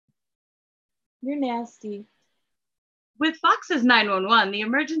You're nasty. With Fox's 911, the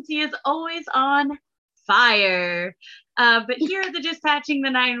emergency is always on fire. But here at the Dispatching the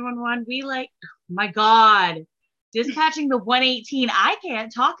 911, we oh my God, dispatching the 118. I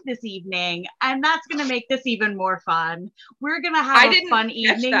can't talk this evening, and that's going to make this even more fun. We're going to have a fun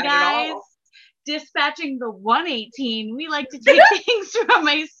evening, guys. Dispatching the 118, we like to take things from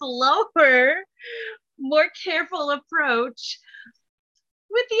a slower, more careful approach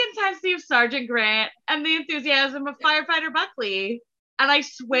with the intensity of Sergeant Grant and the enthusiasm of Firefighter Buckley. And I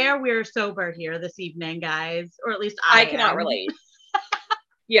swear we're sober here this evening, guys. Or at least I cannot relate.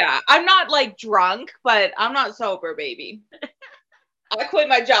 Yeah, I'm not like drunk, but I'm not sober, baby. I quit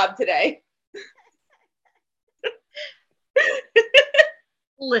my job today.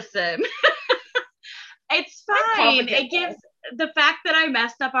 Listen, it's fine. It gives the fact that I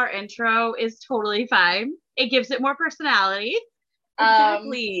messed up our intro is totally fine. It gives it more personality.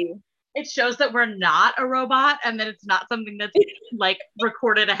 Exactly. It shows that we're not a robot and that it's not something that's like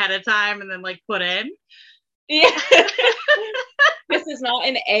recorded ahead of time and then like put in. Yeah. This is not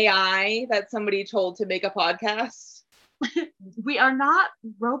an AI that somebody told to make a podcast. We are not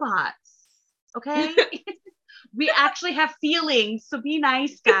robots, okay? We actually have feelings, so be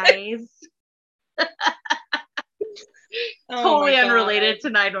nice, guys. Totally unrelated to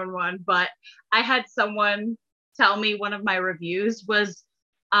 911, but I had someone tell me one of my reviews was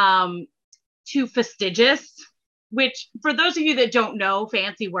too fastidious, which for those of you that don't know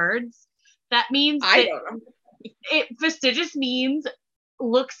fancy words, that means fastidious means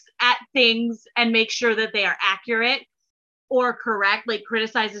looks at things and makes sure that they are accurate or correct, like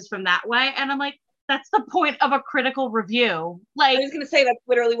criticizes from that way. And I'm like, that's the point of a critical review. Like, I was going to say that's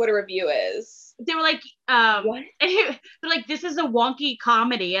literally what a review is. They were like, they're like, this is a wonky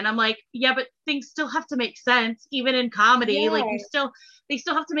comedy. And I'm like, yeah, but things still have to make sense, even in comedy. Yeah. Like they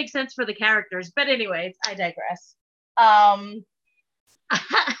still have to make sense for the characters. But anyways, I digress.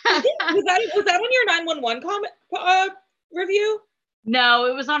 was that on your 911 review? No,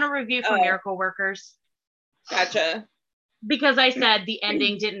 it was on a review for Miracle Workers. Gotcha. Because I said the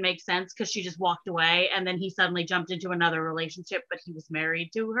ending didn't make sense because she just walked away and then he suddenly jumped into another relationship, but he was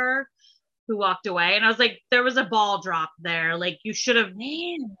married to her who walked away. And I was like, there was a ball drop there. Like, you should have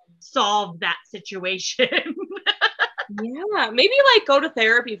solved that situation. Yeah, maybe like go to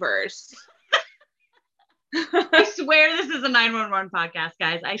therapy first. I swear this is a 911 podcast,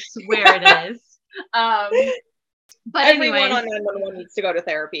 guys. I swear it is. But everyone on 911 needs to go to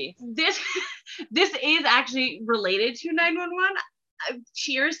therapy. This is actually related to 911.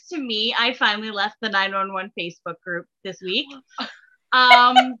 Cheers to me. I finally left the 911 Facebook group this week.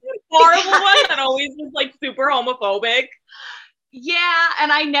 Horrible one that always was like super homophobic. Yeah,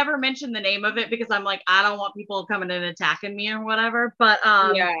 and I never mentioned the name of it because I'm like, I don't want people coming and attacking me or whatever. But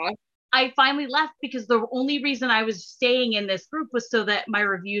I finally left because the only reason I was staying in this group was so that my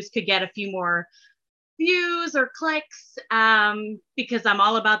reviews could get a few more views or clicks, because I'm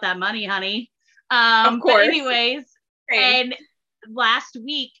all about that money, honey. Of course. But anyways, and last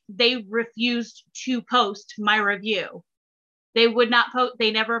week they refused to post my review. They would not post.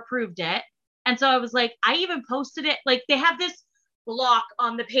 They never approved it. And so I was like, I even posted it. Like, they have this block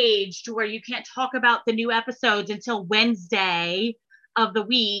on the page to where you can't talk about the new episodes until Wednesday of the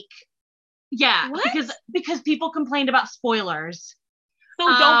week. Yeah, because people complained about spoilers. So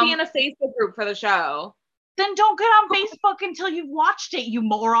don't be in a Facebook group for the show. Then don't get on Facebook until you've watched it, you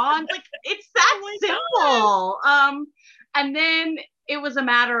morons. Like, it's that simple. And then it was a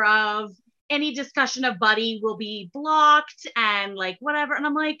matter of any discussion of Buddy will be blocked and like whatever. And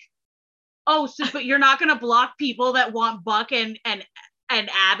I'm like, oh, so but you're not gonna block people that want Buck and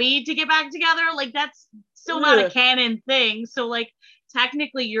Abby to get back together? Like, that's still not a canon thing. So like,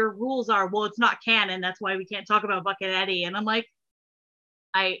 technically your rules are, well, it's not canon, that's why we can't talk about Buck and Eddie. And I'm like,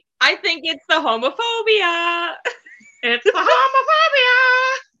 I think it's the homophobia. It's the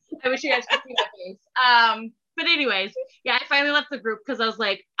homophobia. I wish you guys could see my face. But anyways, yeah, I finally left the group because I was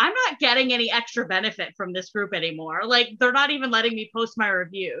like, I'm not getting any extra benefit from this group anymore. Like, they're not even letting me post my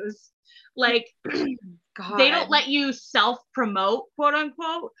reviews. Like, God. They don't let you self-promote, quote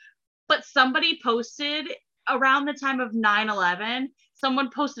unquote. But somebody posted around the time of 9/11, someone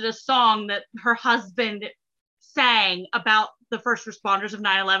posted a song that her husband sang about the first responders of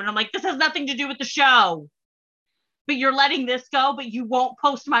 9/11. I'm like, this has nothing to do with the show. But you're letting this go, but you won't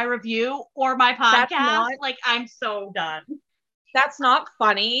post my review or my podcast. Like, I'm so done. That's not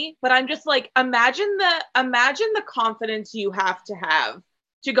funny, but I'm just like, imagine the confidence you have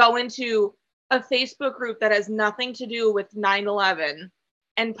to go into a Facebook group that has nothing to do with 9/11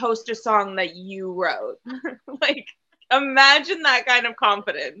 and post a song that you wrote. Like, imagine that kind of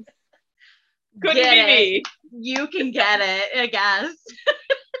confidence. Couldn't be me. You can get it, I guess.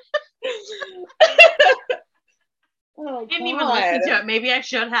 Oh, didn't even listen to it. Maybe I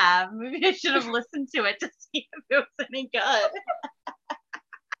should have. Maybe I should have listened to it to see if it was any good.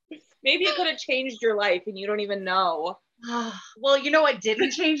 Maybe it could have changed your life and you don't even know. Well, you know what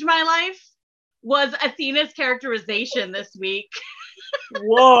didn't change my life? Was Athena's characterization this week.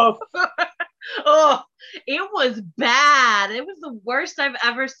 Whoa. Oh, it was bad. It was the worst I've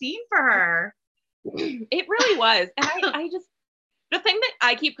ever seen for her. It really was. And I just, the thing that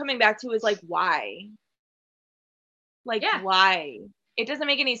I keep coming back to is like, why? Like, why? It doesn't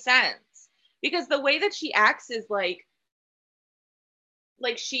make any sense. Because the way that she acts is like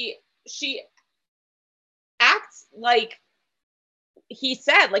she acts like, he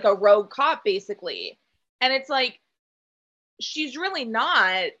said, like a rogue cop, basically. And it's like, she's really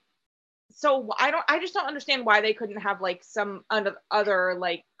not. So I just don't understand why they couldn't have like some other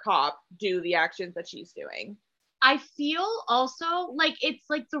like cop do the actions that she's doing. I feel also like it's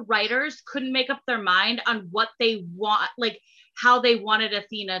like the writers couldn't make up their mind on what they want, like how they wanted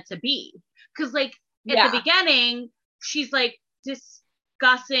Athena to be. Because like at the beginning, she's like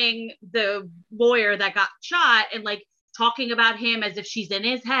discussing the lawyer that got shot and like talking about him as if she's in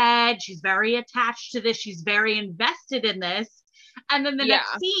his head. She's very attached to this. She's very invested in this. And then the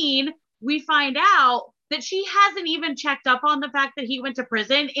next scene, we find out that she hasn't even checked up on the fact that he went to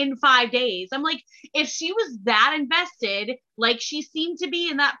prison in 5 days. I'm like, if she was that invested, like she seemed to be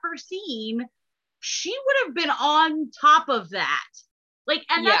in that first scene, she would have been on top of that. Like,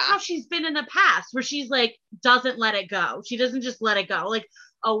 and that's how she's been in the past, where she's like, doesn't let it go. She doesn't just let it go. Like,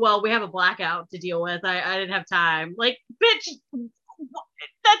 oh, well, we have a blackout to deal with. I didn't have time. Like, bitch,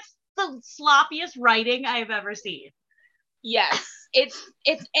 that's the sloppiest writing I've ever seen. Yes.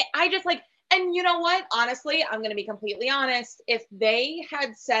 I just like, and you know what? Honestly, I'm going to be completely honest. If they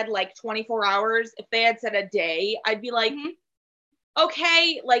had said like 24 hours, if they had said a day, I'd be like,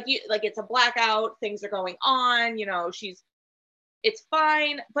 okay, like it's a blackout. Things are going on. You know, it's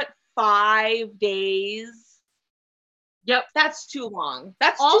fine. But 5 days. Yep. That's too long.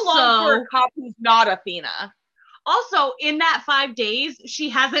 That's too long for a cop who's not Athena. Also, in that 5 days, she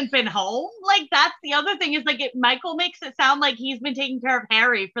hasn't been home. Like, that's the other thing is like, Michael makes it sound like he's been taking care of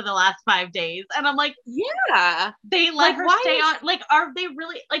Harry for the last 5 days. And I'm like, yeah. They let her stay on. Like, are they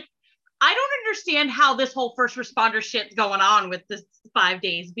really, like, I don't understand how this whole first responder shit's going on with this 5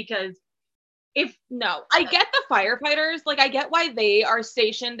 days, because I get the firefighters, like I get why they are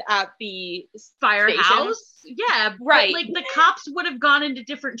stationed at the firehouse. Yeah, right. But, like the cops would have gone into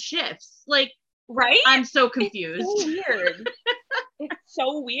different shifts. Like, right? I'm so confused. It's so weird. It's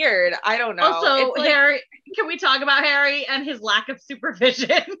so weird. I don't know. Also, like, Harry, can we talk about Harry and his lack of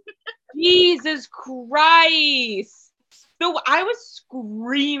supervision? Jesus Christ. So I was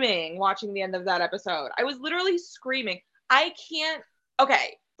screaming watching the end of that episode. I was literally screaming. I can't.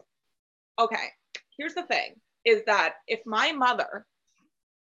 Okay. Here's the thing, is that if my mother,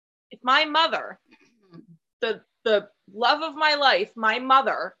 the love of my life, my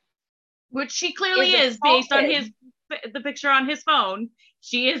mother, which she clearly is based on the picture on his phone,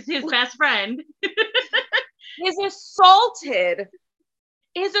 she is his best friend, is assaulted.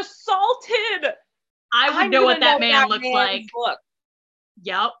 I would know what that man looks like.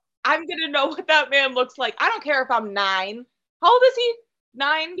 Yep. I'm gonna know what that man looks like. I don't care if I'm 9. How old is he?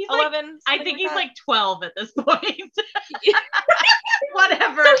 9, he's 11? Like, I think he's like 12 at this point.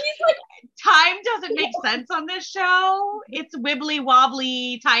 Whatever. So he's like, time doesn't make sense on this show. It's wibbly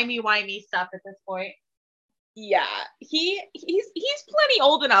wobbly, timey-wimey stuff at this point. Yeah. He's plenty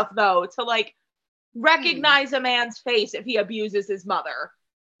old enough though to like recognize a man's face if he abuses his mother.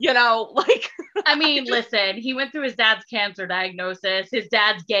 You know, like I mean, listen, he went through his dad's cancer diagnosis, his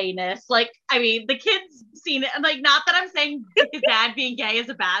dad's gayness. Like, I mean, the kid's seen it. And like, not that I'm saying his dad being gay is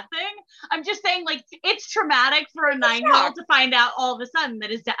a bad thing. I'm just saying, like, it's traumatic for a 9-year-old to find out all of a sudden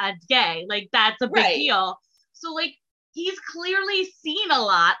that his dad's gay. Like, that's a big deal. So, like, he's clearly seen a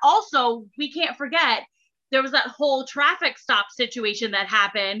lot. Also, we can't forget, there was that whole traffic stop situation that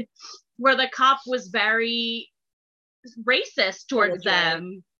happened where the cop was very racist towards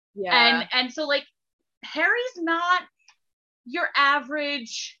them. Yeah. And so like Harry's not your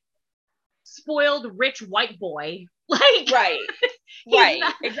average spoiled rich white boy. Like right.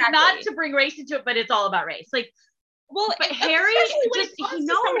 Exactly. Not to bring race into it, but it's all about race. Like, well, but Harry just he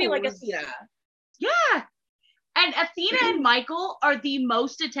knows somebody like Athena. Yeah. And Athena and Michael are the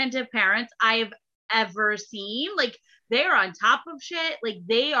most attentive parents I've ever seen. Like, they're on top of shit. Like,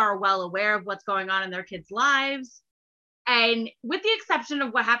 they are well aware of what's going on in their kids' lives. And with the exception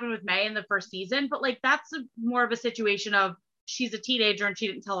of what happened with May in the first season, but like that's more of a situation of she's a teenager and she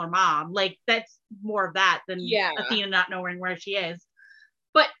didn't tell her mom. Like, that's more of that than Athena not knowing where she is.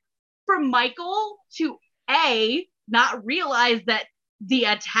 But for Michael to not realize that the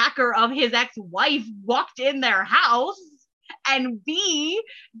attacker of his ex-wife walked in their house, and B,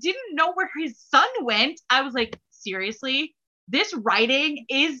 didn't know where his son went, I was like, seriously? This writing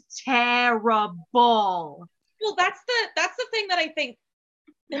is terrible. Well, that's the thing that I think,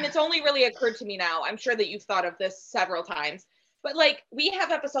 and it's only really occurred to me now. I'm sure that you've thought of this several times. But like, we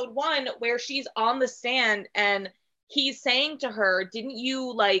have episode 1 where she's on the stand and he's saying to her, didn't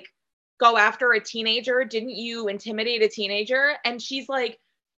you like go after a teenager? Didn't you intimidate a teenager? And she's like,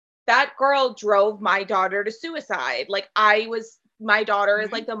 that girl drove my daughter to suicide. Like, my daughter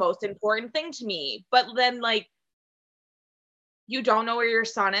is like the most important thing to me. But then like, you don't know where your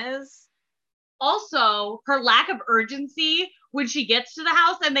son is? Also, her lack of urgency when she gets to the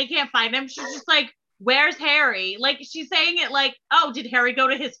house and they can't find him. She's just like, where's Harry? Like, she's saying it like, oh, did Harry go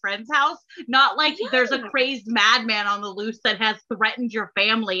to his friend's house? Not like there's a crazed madman on the loose that has threatened your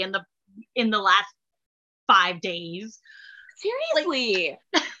family in the last 5 days. Seriously.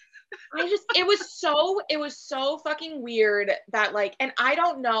 Like, it was so fucking weird that like, and I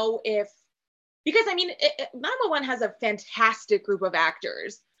don't know if, because I mean, 911 has a fantastic group of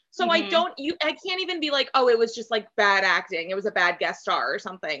actors. So I can't even be like, oh, it was just like bad acting. It was a bad guest star or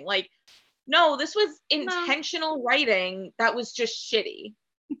something. Like, no, this was intentional writing that was just shitty.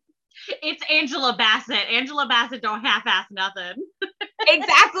 It's Angela Bassett. Angela Bassett don't half-ass nothing.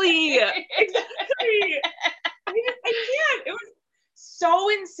 Exactly. Exactly. I can't. It was so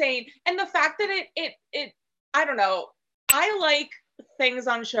insane. And the fact that it I don't know. I like things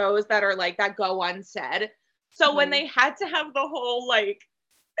on shows that are like that go unsaid. So when they had to have the whole like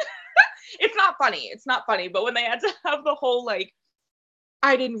it's not funny, but when they had to have the whole like,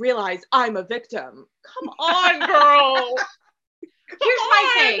 I didn't realize I'm a victim. Come on, girl. Here's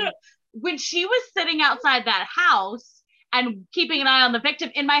my thing. When she was sitting outside that house and keeping an eye on the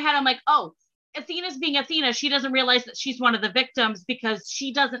victim, in my head I'm like, oh, Athena's being Athena. She doesn't realize that she's one of the victims because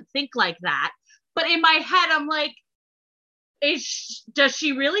she doesn't think like that. But in my head I'm like, does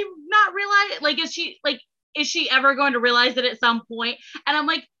she really not realize? Like, is she ever going to realize it at some point? And I'm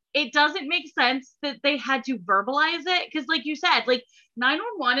like, it doesn't make sense that they had to verbalize it. Because like you said, like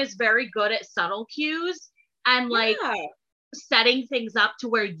 911 is very good at subtle cues and like setting things up to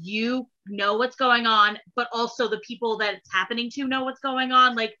where you know what's going on, but also the people that it's happening to know what's going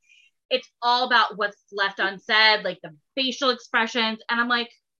on. Like, it's all about what's left unsaid, like the facial expressions. And I'm like,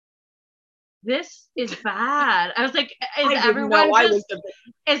 this is bad. I was like,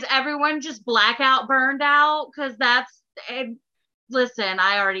 is everyone just blackout burned out? Because listen,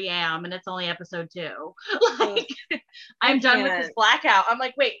 I already am, and it's only episode 2. Like, I'm done with this blackout. I'm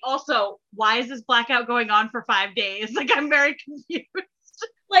like, wait, also, why is this blackout going on for 5 days? Like, I'm very confused.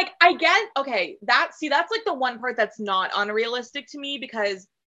 Like, I get, okay, that's like the one part that's not unrealistic to me, because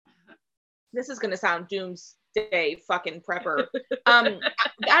this is going to sound doomsday fucking prepper.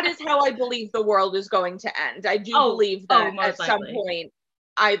 That is how I believe the world is going to end. I do believe that at some point,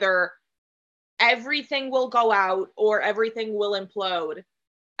 either everything will go out or everything will implode.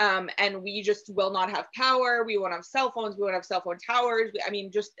 And we just will not have power. We won't have cell phones. We won't have cell phone towers. I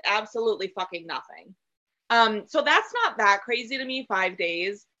mean, just absolutely fucking nothing. So that's not that crazy to me, 5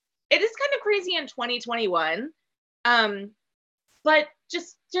 days. It is kind of crazy in 2021. But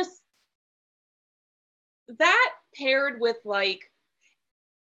just that paired with like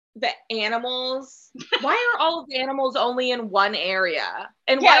the animals. Why are all of the animals only in one area?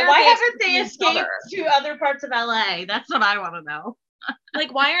 And why haven't they escaped to other parts of LA? That's what I want to know.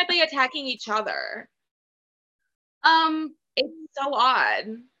 Like, why aren't they attacking each other? It's so odd.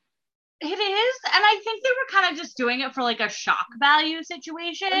 It is, and I think they were kind of just doing it for like a shock value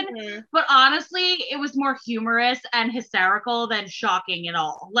situation. But honestly, it was more humorous and hysterical than shocking at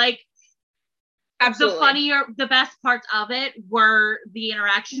all. Like, absolutely. The best parts of it were the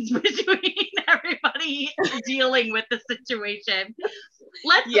interactions between everybody dealing with the situation.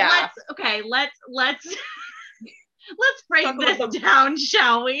 Let's break this down,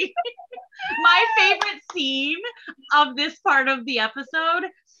 shall we? My favorite scene of this part of the episode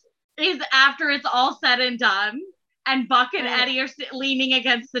is after it's all said and done, and Buck and Eddie are leaning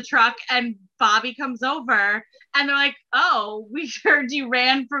against the truck, and Bobby comes over, and they're like, oh, we heard you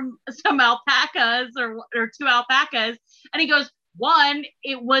ran from some alpacas or 2 alpacas. And he goes, one,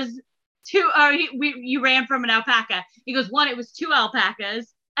 it was 2, you ran from an alpaca. He goes, one, it was 2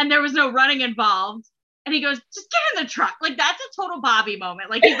 alpacas, and there was no running involved. And he goes, just get in the truck. Like, that's a total Bobby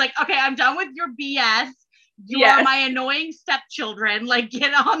moment. Like, he's like, okay, I'm done with your BS. You are my annoying stepchildren. Like,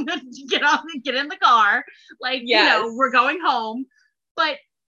 get in the car. Like, we're going home. But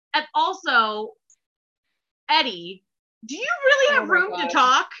also, Eddie, do you really have room to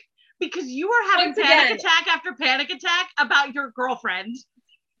talk? Because you are having panic attack after panic attack about your girlfriend.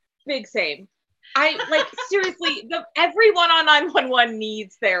 Big same. I seriously, everyone on 911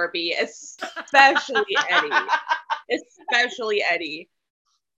 needs therapy, especially Eddie. Especially Eddie.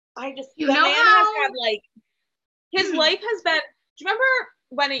 The man has had his life has been, do you remember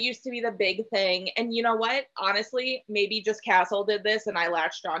when it used to be the big thing? And you know what? Honestly, maybe just Castle did this and I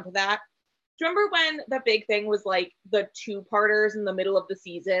latched onto that. Do you remember when the big thing was like the 2-parters in the middle of the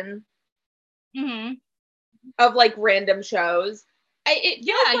season? Mm-hmm. Of like random shows.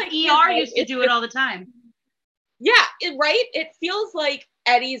 ER used to do it all the time. Yeah, right? It feels like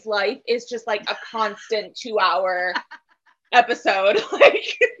Eddie's life is just like a constant 2-hour episode.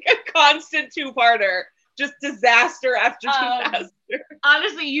 Like a constant 2-parter. Just disaster after disaster.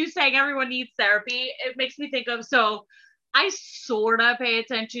 Honestly, you saying everyone needs therapy, it makes me think of, so I sort of pay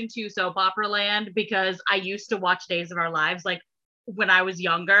attention to Soap Opera Land because I used to watch Days of Our Lives like when I was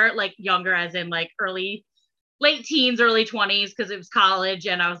younger as in like late teens, early 20s, because it was college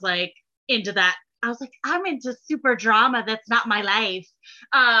and I was like into that. I was like, I'm into super drama. That's not my life.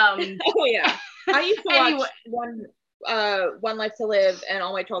 Oh yeah. I used to watch One Life to Live and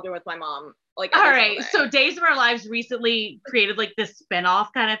All My Children with my mom. Like, all right. So Days of Our Lives recently created like this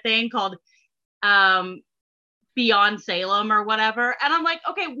spin-off kind of thing called Beyond Salem or whatever. And I'm like,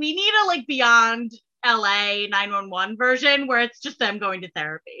 okay, we need a like Beyond LA 911 version where it's just them going to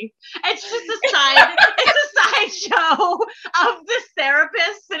therapy. It's just a sideshow of this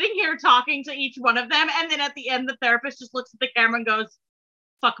therapist sitting here talking to each one of them. And then at the end, the therapist just looks at the camera and goes,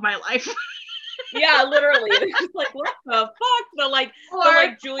 fuck my life. Yeah, literally. They're just like, what the fuck?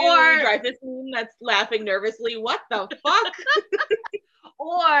 The Julia Louis-Dreyfus meme that's laughing nervously. What the fuck?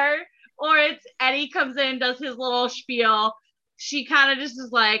 or it's Eddie comes in, does his little spiel. She kind of just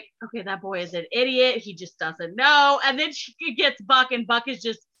is like, okay, that boy is an idiot. He just doesn't know. And then she gets Buck, and Buck is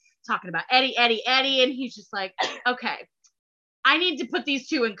just talking about Eddie. And he's just like, okay, I need to put these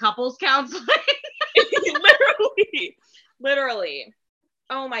two in couples counseling. Literally.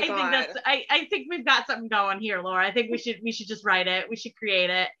 Oh my God. I think we've got something going here, Laura. I think we should just write it. We should create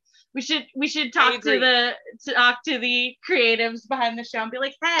it. We should talk to the creatives behind the show and be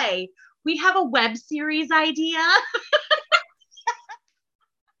like, hey, we have a web series idea.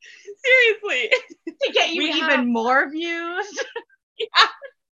 Seriously. To get you even more views. Yeah.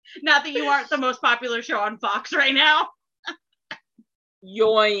 Not that you aren't the most popular show on Fox right now.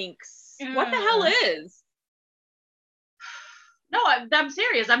 Yoinks. What the hell is? No, I'm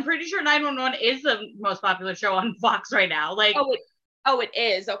serious. I'm pretty sure 911 is the most popular show on Fox right now. Like, oh, it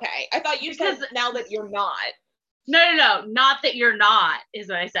is. Okay. I thought you said now that you're not. No. Not that you're not is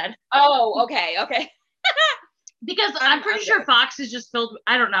what I said. Oh, okay. Because I'm pretty sure Fox is just filled.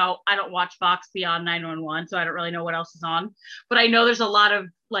 I don't know. I don't watch Fox beyond 911, so I don't really know what else is on. But I know there's a lot of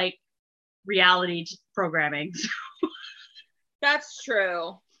like reality programming. That's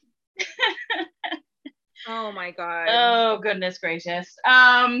true. Oh my God. Oh goodness gracious.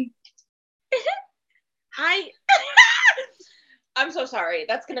 I'm so sorry.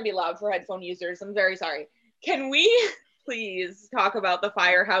 That's gonna be loud for headphone users. I'm very sorry. Can we please talk about the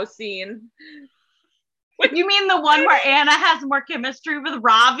firehouse scene? You mean the one where Anna has more chemistry with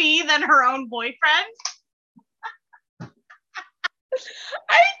Ravi than her own boyfriend?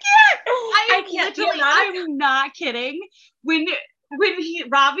 I can't. I'm not kidding. When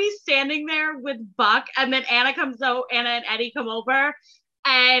Ravi's standing there with Buck, and then Anna and Eddie come over,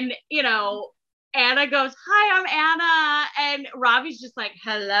 and Anna goes, "Hi, I'm Anna," and Ravi's just like,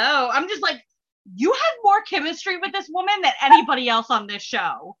 "Hello." I'm just like, you had more chemistry with this woman than anybody else on this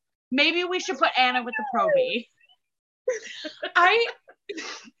show. Maybe we should put Anna with the Proby.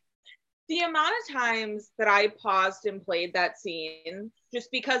 The amount of times that I paused and played that scene, just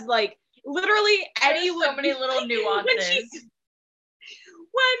because, like, literally Eddie would so many little nuances.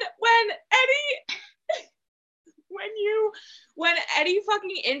 When Eddie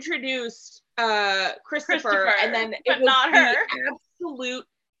fucking introduced Christopher, and then it was not her. Absolute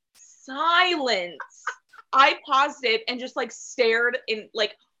silence. I paused it and just like stared in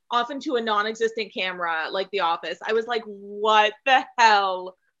like off into a non-existent camera, like The Office. I was like, what the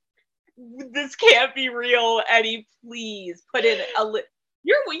hell? This can't be real, Eddie. Please put in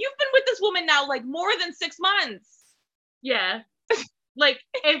you've been with this woman now like more than 6 months. Yeah. Like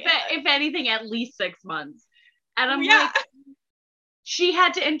if anything, at least 6 months. And I'm like, she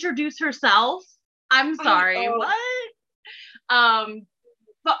had to introduce herself. I'm sorry, what?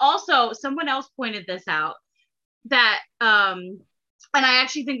 But also someone else pointed this out. that and I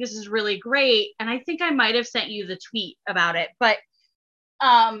actually think this is really great, and I think I might have sent you the tweet about it, but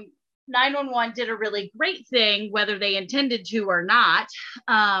 911 did a really great thing, whether they intended to or not.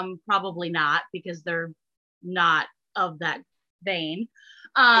 Probably not, because they're not of that vein.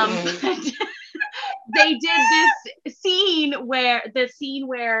 They did this scene where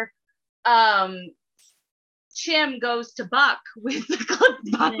Chim goes to Buck with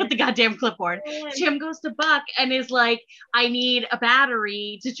the goddamn clipboard. Chim goes to Buck and is like, I need a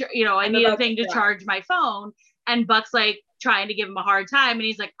battery to, I need a thing to charge my phone. And Buck's like trying to give him a hard time. And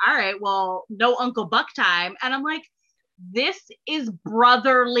he's like, all right, well, no Uncle Buck time. And I'm like, this is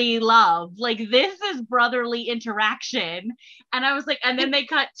brotherly love. Like, this is brotherly interaction. And I was like, and then they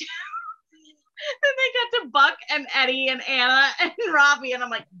cut to Buck and Eddie and Anna and Robbie. And I'm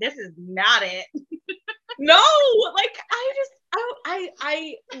like, this is not it. No, like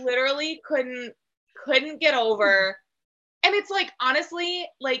I literally couldn't get over. And it's like, honestly,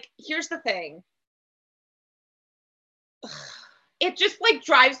 like, here's the thing. It just like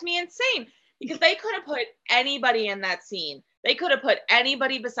drives me insane, because they could have put anybody in that scene. They could have put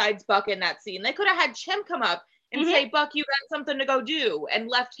anybody besides Buck in that scene. They could have had Chim come up and say, Buck, you got something to go do, and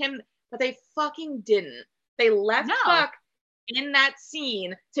left him, but they fucking didn't. They left Buck in that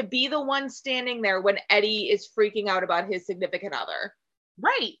scene to be the one standing there when Eddie is freaking out about his significant other.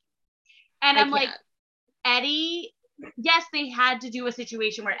 Right. And I'm like, Eddie, yes, they had to do a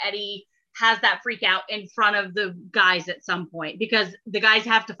situation where Eddie has that freak out in front of the guys at some point, because the guys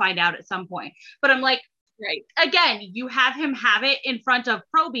have to find out at some point. But I'm like, right, again, you have him have it in front of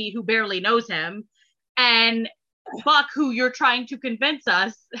Proby, who barely knows him, and Buck, who you're trying to convince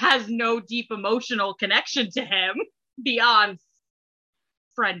us has no deep emotional connection to him beyond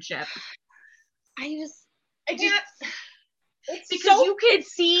friendship. I just because so, you can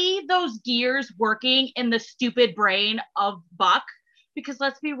see those gears working in the stupid brain of Buck, because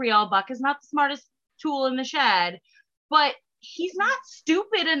let's be real, Buck is not the smartest tool in the shed, but he's not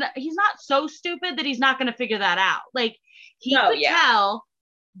stupid, and he's not so stupid that he's not going to figure that out. Like, he could tell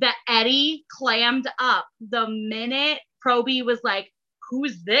that Eddie clammed up the minute Proby was like,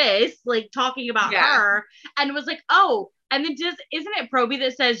 who's this? Like, talking about her, and was like, oh, and then isn't it Proby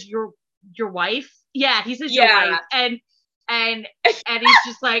that says your wife? Yeah, he says your wife, and Eddie's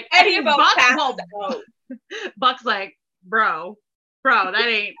just like, Eddie about Buck's like, bro, that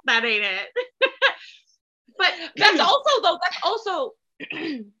ain't it. But that's also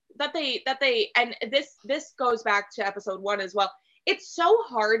that they and this goes back to episode 1 as well. It's so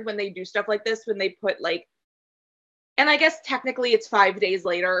hard when they do stuff like this, when they put like, and I guess technically it's 5 days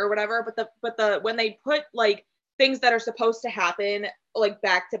later or whatever, but the when they put like things that are supposed to happen like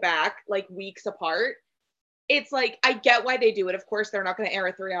back to back, like weeks apart, it's like, I get why they do it. Of course, they're not going to air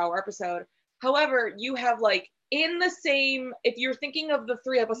a 3-hour episode. However, you have like in the same, if you're thinking of the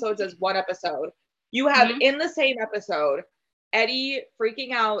 3 episodes as one episode, you have in the same episode, Eddie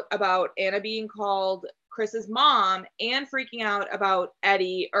freaking out about Anna being called Chris's mom, and freaking out about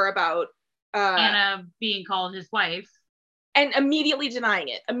Eddie, or about Anna being called his wife, and immediately denying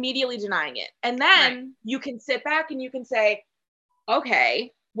it. And then you can sit back and you can say,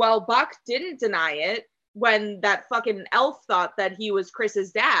 okay, well, Buck didn't deny it when that fucking elf thought that he was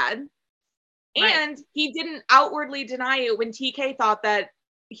Chris's dad. And he didn't outwardly deny it when TK thought that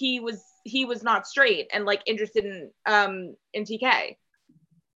he was not straight and like interested in TK.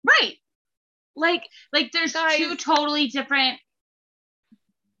 Right. Like there's two totally different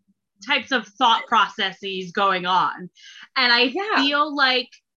types of thought processes going on. And I feel like,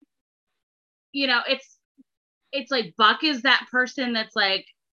 it's like Buck is that person that's like,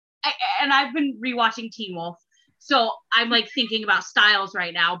 and I've been rewatching Teen Wolf, so I'm like thinking about Stiles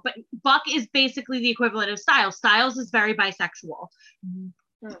right now, but Buck is basically the equivalent of Stiles. Stiles is very bisexual.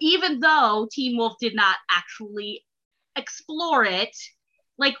 Even though Teen Wolf did not actually explore it,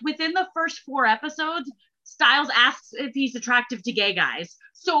 like within the first 4 episodes, Stiles asks if he's attractive to gay guys.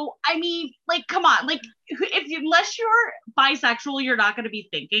 So, I mean, like, come on, like, unless you're bisexual, you're not going to be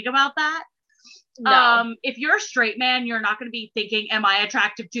thinking about that. No. If you're a straight man, you're not going to be thinking, am I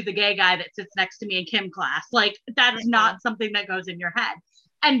attractive to the gay guy that sits next to me in Kim class? Like, that's not something that goes in your head.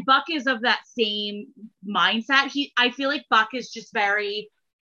 And Buck is of that same mindset. I feel like Buck is just very,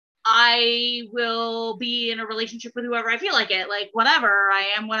 I will be in a relationship with whoever I feel like it. Like, whatever,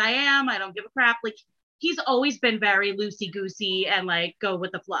 I am what I am. I don't give a crap. Like, he's always been very loosey-goosey and like go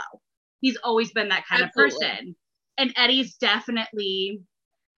with the flow. He's always been that kind of person. And Eddie's definitely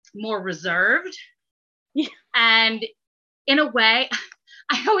more reserved. Yeah. And in a way,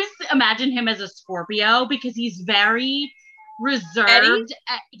 I always imagine him as a Scorpio, because he's very reserved.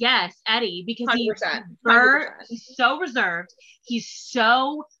 Yes, Eddie, because 100%, he's so reserved. He's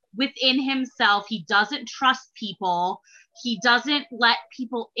so within himself. He doesn't trust people. He doesn't let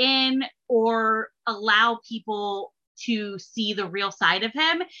people in or allow people to see the real side of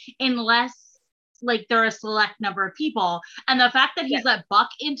him unless like there are a select number of people. And the fact that he's let Buck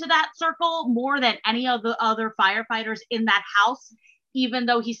into that circle more than any of the other firefighters in that house, even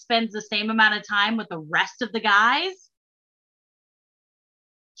though he spends the same amount of time with the rest of the guys.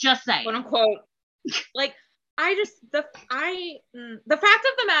 Just saying. Quote unquote. Like, the fact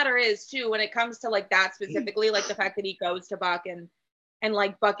of the matter is too, when it comes to like that specifically, like the fact that he goes to Buck and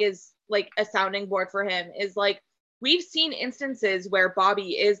like Buck is like a sounding board for him, is like, we've seen instances where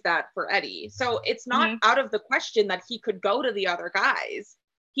Bobby is that for Eddie. So it's not out of the question that he could go to the other guys.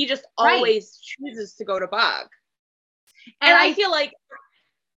 He just always chooses to go to Buck. And I feel like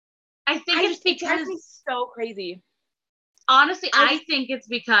I think it's because it's so crazy. Honestly, I think it's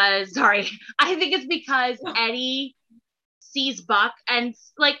because Eddie sees Buck and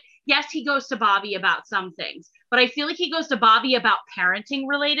like, yes, he goes to Bobby about some things, but I feel like he goes to Bobby about parenting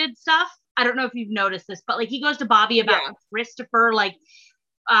related stuff. I don't know if you've noticed this, but like he goes to Bobby about Christopher, like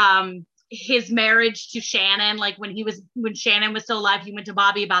his marriage to Shannon, like when Shannon was still alive, he went to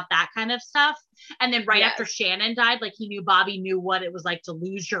Bobby about that kind of stuff. And then after Shannon died, like Bobby knew what it was like to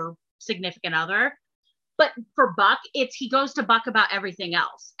lose your significant other. But for Buck, he goes to Buck about everything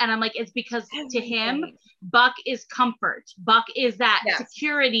else. And I'm like, it's because to him, Buck is comfort. Buck is that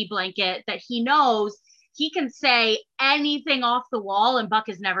security blanket that he knows he can say anything off the wall and Buck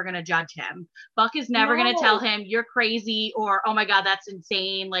is never going to judge him. Buck is never going to tell him you're crazy or, oh my God, that's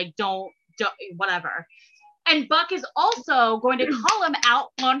insane. Like, don't, whatever. And Buck is also going to call him out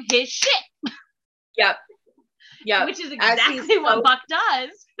on his shit. Yep. Yeah. Which is exactly what Buck does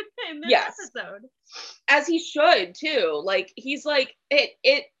in this episode. As he should too. Like, he's like,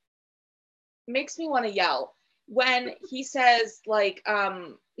 it makes me want to yell when he says like,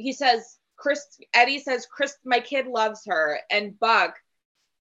 Eddie says, my kid loves her. And Buck,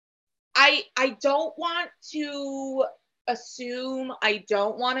 I don't want to assume, I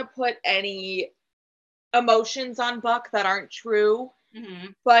don't want to put any emotions on Buck that aren't true.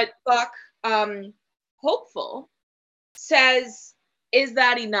 But Buck, hopeful, says, is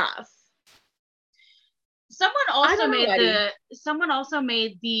that enough? Someone also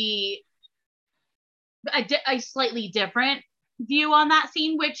made a slightly different view on that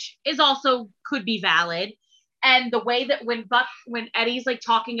scene, which is also could be valid. And the way that when Eddie's like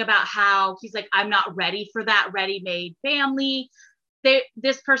talking about how he's like, I'm not ready for that ready-made family,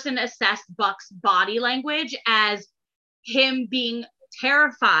 this person assessed Buck's body language as him being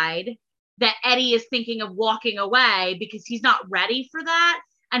terrified that Eddie is thinking of walking away because he's not ready for that.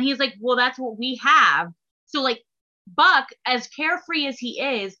 And he's like, well, that's what we have. So like Buck, as carefree as he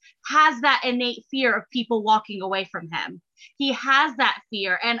is, has that innate fear of people walking away from him. He has that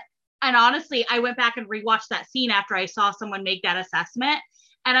fear. And honestly, I went back and rewatched that scene after I saw someone make that assessment.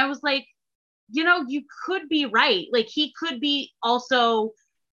 And I was like, you could be right. Like he could be also,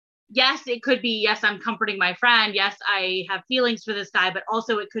 yes, it could be, yes, I'm comforting my friend. Yes, I have feelings for this guy, but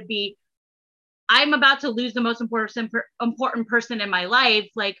also it could be, I'm about to lose the most important person in my life.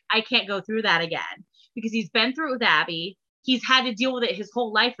 Like I can't go through that again. Because he's been through it with Abby. He's had to deal with it his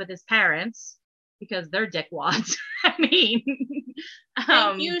whole life with his parents because they're dickwads. I mean,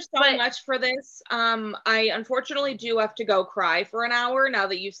 thank you so much for this. I unfortunately do have to go cry for an hour now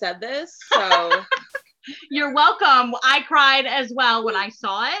that you said this. So you're welcome. I cried as well when I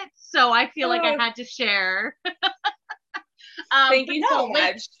saw it. So I feel like I had to share. Thank you so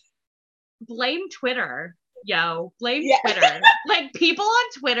much. Blame Twitter. Blame Twitter. Like people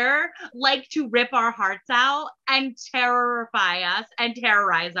on Twitter like to rip our hearts out and terrify us and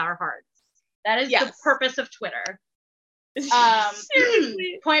terrorize our hearts. That is the purpose of Twitter.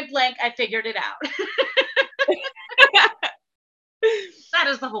 Point blank, I figured it out. That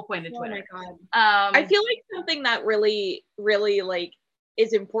is the whole point of Twitter. Oh my God. I feel like something that really, really like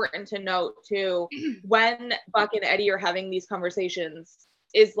is important to note too when Buck and Eddie are having these conversations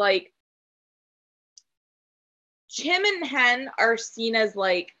is like Chim and Hen are seen as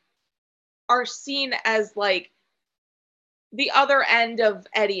like the other end of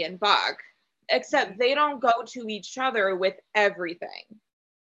Eddie and Buck, except they don't go to each other with everything.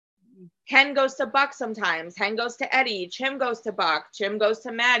 Hen goes to Buck sometimes. Hen goes to Eddie. Chim goes to Buck. Chim goes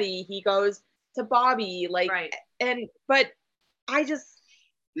to Maddie. He goes to Bobby. But I just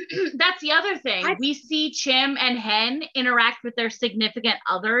that's the other thing. We see Chim and Hen interact with their significant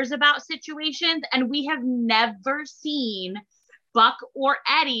others about situations, and we have never seen Buck or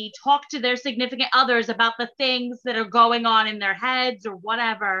Eddie talk to their significant others about the things that are going on in their heads or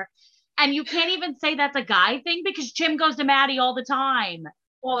whatever. And you can't even say that's a guy thing because Jim goes to Maddie all the time.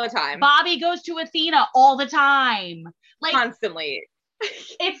 All the time. Bobby goes to Athena all the time. Like, constantly.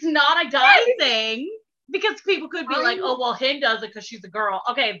 It's not a guy thing. Because people could be like, oh, well, Hin does it because she's a girl.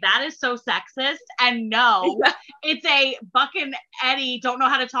 Okay, that is so sexist. And no, it's a Buck and Eddie don't know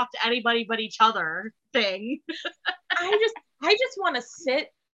how to talk to anybody but each other thing. I just want to sit.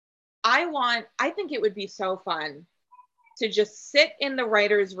 I think it would be so fun to just sit in the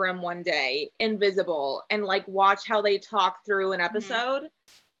writer's room one day, invisible, and like watch how they talk through an episode.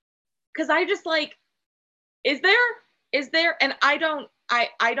 Because I just like, is there, and I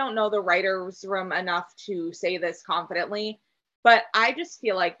don't know the writer's room enough to say this confidently, but I just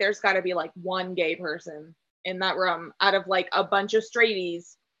feel like there's got to be like one gay person in that room out of like a bunch of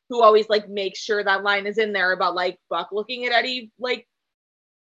straighties who always like make sure that line is in there about like Buck looking at Eddie like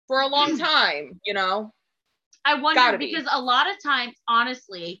for a long time, you know? I wonder because a lot of times,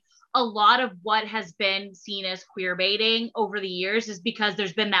 honestly, a lot of what has been seen as queer baiting over the years is because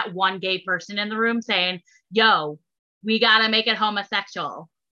there's been that one gay person in the room saying, yo, we got to make it homosexual.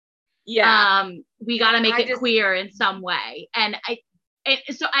 Yeah. We got to make it queer in some way. And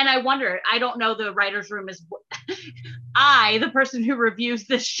I wonder, I don't know the writer's room is, the person who reviews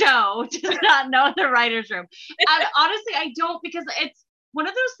this show does not know the writer's room. And honestly, I don't, because it's one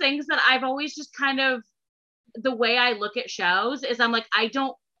of those things that I've always just kind of, the way I look at shows is I'm like, I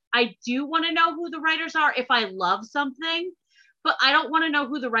do want to know who the writers are if I love something, but I don't want to know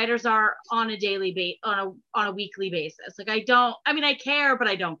who the writers are on a daily on a weekly basis. Like I care, but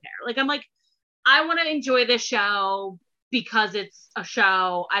I don't care. Like, I'm like, I want to enjoy this show because it's a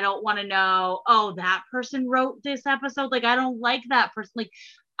show. I don't want to know, oh, that person wrote this episode. Like, I don't like that person. Like,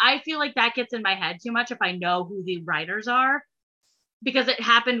 I feel like that gets in my head too much if I know who the writers are, because it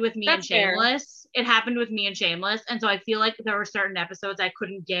happened with me and Shameless. It happened with me and Shameless. And so I feel like there were certain episodes I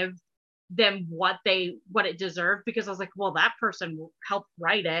couldn't give them what it deserved, because I was like, well, that person helped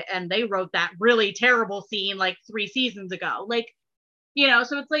write it and they wrote that really terrible scene like 3 seasons ago. Like, you know,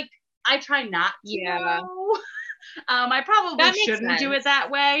 so it's like, I try not to know. I probably shouldn't do it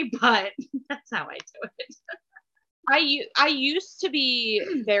that way, but that's how I do it. I used to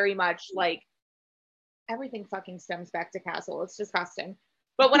be very much like, everything fucking stems back to Castle. It's disgusting.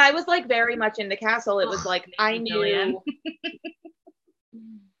 But when I was like very much into Castle, it was like, I knew.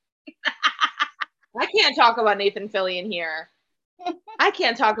 I can't talk about Nathan Fillion here. I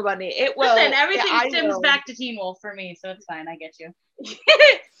can't talk about Nate. It will. Listen, everything stems back to Teen Wolf for me, so it's fine. I get you.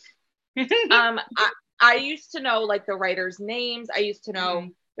 I used to know like the writers' names. I used to know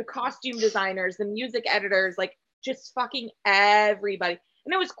the costume designers, the music editors, like just fucking everybody.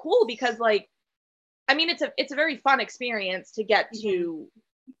 And it was cool because like, I mean, it's a very fun experience to get to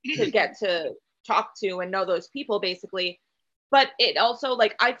talk to and know those people basically. But it also,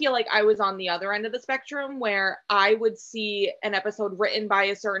 like, I feel like I was on the other end of the spectrum where I would see an episode written by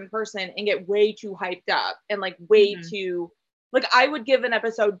a certain person and get way too hyped up and like way too, like, I would give an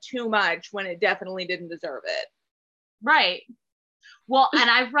episode too much when it definitely didn't deserve it. Right. Well, and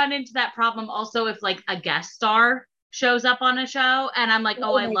I've run into that problem also if like a guest star shows up on a show and I'm like,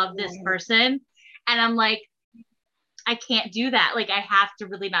 oh I love this person. And I'm like, I can't do that. Like, I have to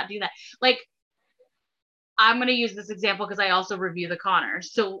really not do that. Like, I'm going to use this example because I also review The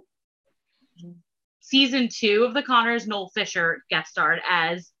Conners. So season 2 of The Conners, Noel Fisher guest starred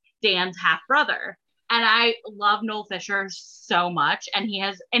as Dan's half brother. And I love Noel Fisher so much. And he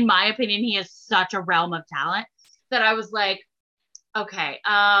has, in my opinion, he has such a realm of talent that I was like, okay,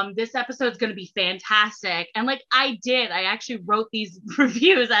 this episode's going to be fantastic. And like, I actually wrote these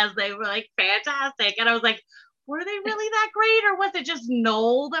reviews as they were like fantastic. And I was like, were they really that great? Or was it just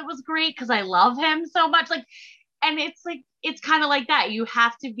Noel that was great? Cause I love him so much. Like, and it's like, it's kind of like that. You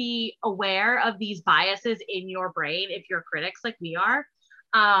have to be aware of these biases in your brain if you're critics like we are.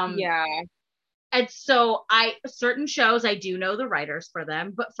 Yeah. And so certain shows, I do know the writers for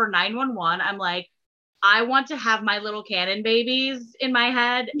them, but for 911, I'm like, I want to have my little canon babies in my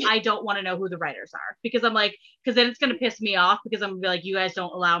head. I don't want to know who the writers are because I'm like, because then it's going to piss me off because I'm going to be like, you guys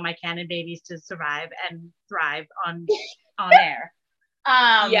don't allow my canon babies to survive and thrive on air.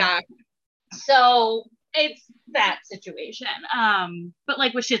 Yeah. So it's that situation. But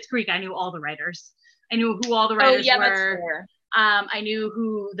like with Schitt's Creek, I knew all the writers. I knew who all the writers were. That's fair. I knew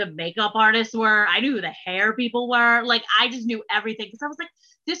who the makeup artists were. I knew who the hair people were. Like, I just knew everything because I was like,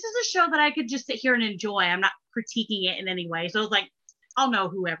 this is a show that I could just sit here and enjoy. I'm not critiquing it in any way. So I was like, I'll know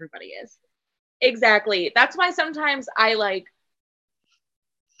who everybody is. Exactly. That's why sometimes I like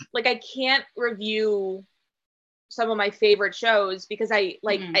I can't review some of my favorite shows because I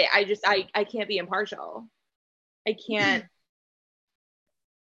like Mhm. I can't be impartial. I can't.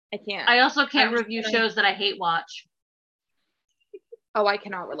 I also can't I'm just review gonna- shows that I hate watch. Oh, I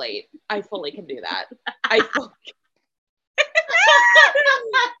cannot relate. I fully can do that. I fully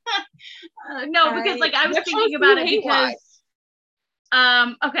No, because like I was thinking about it because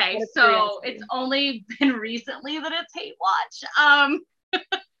okay, so it's only been recently that it's hate watch.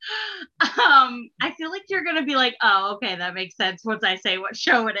 I feel like you're gonna be like, oh, okay, that makes sense once I say what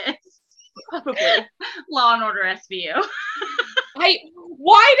show it is. Probably. Law and Order SVU.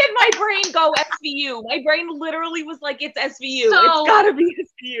 Why did my brain go SVU? My brain literally was like, it's SVU. So, it's gotta be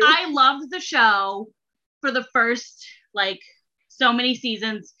SVU. I loved the show for the first like so many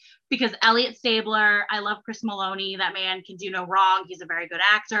seasons because Elliot Stabler, I love Chris Maloney. That man can do no wrong. He's a very good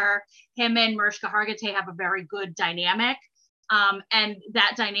actor. Him and Mariska Hargitay have a very good dynamic. And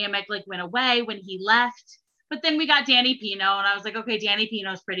that dynamic like went away when he left. But then we got Danny Pino, and I was like, okay, Danny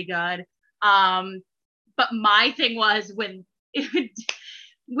Pino's pretty good. But my thing was when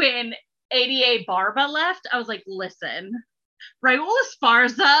ADA Barba left, I was like, listen, Raul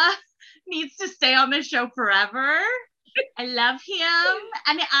Esparza needs to stay on this show forever. I love him.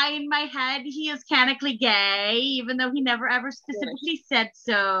 And in my head, he is canonically gay, even though he never ever specifically said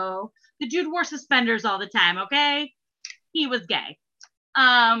so. The dude wore suspenders all the time, okay? He was gay.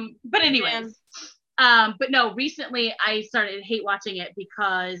 But anyways, but no, recently I started hate watching it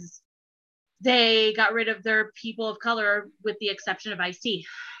because they got rid of their people of color with the exception of Ice-T.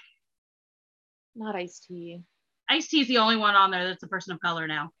 Not Ice-T. Ice-T is the only one on there that's a person of color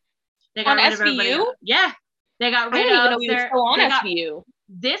now. They got rid of everybody else. Yeah. They got rid of their still on SVU.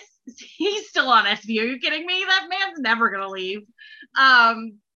 He's still on SVU. Are you kidding me? That man's never gonna leave.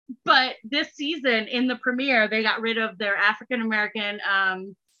 But this season in the premiere, they got rid of their African American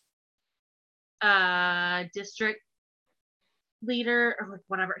district leader or like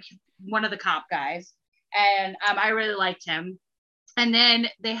whatever, one of the cop guys, and I really liked him. And then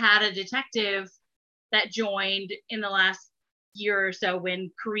they had a detective that joined in the last year or so when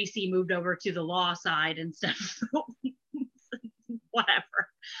Carisi moved over to the law side instead of whatever.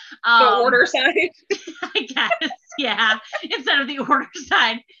 The order side? I guess, yeah. Instead of the order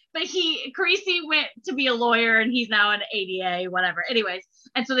side. But Carisi went to be a lawyer and he's now an ADA, whatever. Anyways,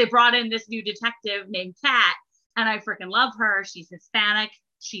 and so they brought in this new detective named Kat, and I freaking love her. She's Hispanic.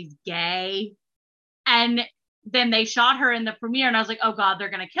 She's gay. And then they shot her in the premiere, and I was like, oh God, they're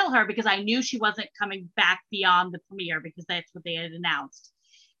going to kill her, because I knew she wasn't coming back beyond the premiere because that's what they had announced.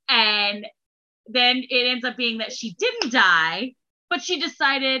 And then it ends up being that she didn't die, but she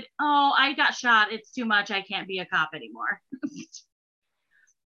decided, oh, I got shot. It's too much. I can't be a cop anymore.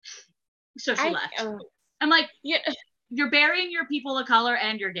 So she left. I'm like, you're burying your people of color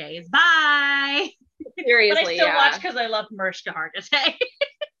and your gays. Bye. Seriously, but I still watch because I love Mariska Hargitay.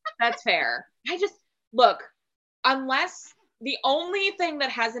 That's fair. Look, unless the only thing that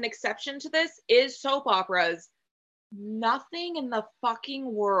has an exception to this is soap operas, nothing in the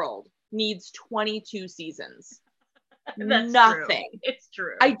fucking world needs 22 seasons. That's nothing. True. It's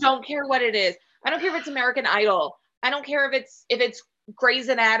true. I don't care what it is. I don't care if it's American Idol. I don't care if it's Grey's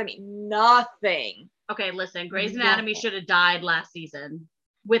Anatomy. Nothing. Okay, listen, Grey's Anatomy should have died last season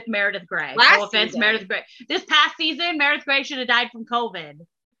with Meredith Grey. No offense, Meredith Grey. This past season, Meredith Grey should have died from COVID.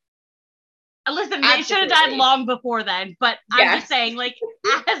 Listen, they should have died long before then, but I'm just saying, like,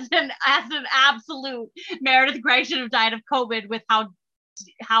 as an absolute, Meredith Grey should have died of COVID with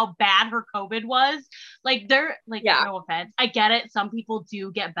how bad her COVID was. Like, no offense, I get it. Some people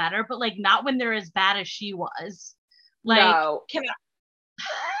do get better, but like not when they're as bad as she was. Like, no.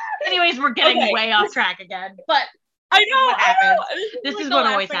 Anyways, we're getting way off track again, but I know what happens. This is what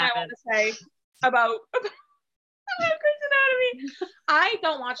always happens. I want to say about Grey's Anatomy. I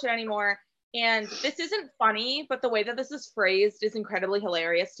don't watch it anymore, and this isn't funny, but the way that this is phrased is incredibly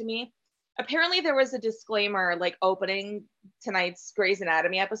hilarious to me. Apparently, there was a disclaimer like opening tonight's Grey's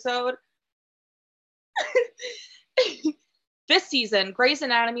Anatomy episode. This season, Grey's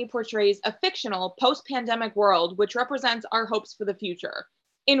Anatomy portrays a fictional post-pandemic world which represents our hopes for the future.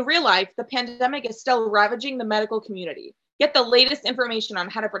 In real life, the pandemic is still ravaging the medical community. Get the latest information on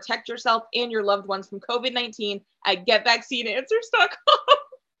how to protect yourself and your loved ones from COVID-19 at getvaccineanswers.com.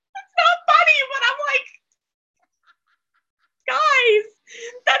 It's not funny, but I'm like, guys,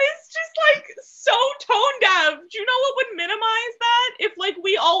 that is just like so tone deaf. Do you know what would minimize that? If like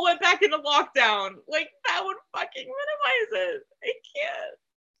we all went back into lockdown, like that would fucking minimize it. I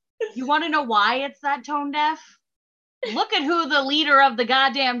can't. You want to know why it's that tone deaf? look at who the leader of the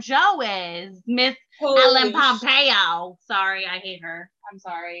goddamn show is, Miss Ellen Pompeo. Sorry, I hate her. I'm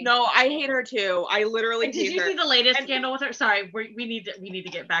sorry. No, I hate her too. I literally hate her. Did you see the latest scandal with her? Sorry, we need to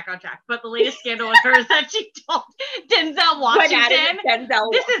get back on track. But the latest scandal with her is that she told Denzel Washington,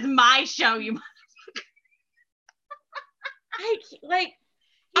 "This is my show, you motherfucker."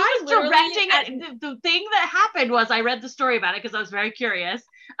 I was directing it. The thing that happened was I read the story about it because I was very curious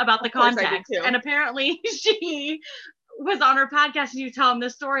about the context. And apparently she was on her podcast and you tell him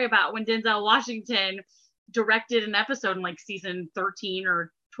this story about when Denzel Washington directed an episode in like season 13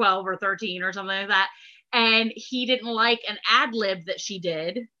 or 12 or 13 or something like that. And he didn't like an ad lib that she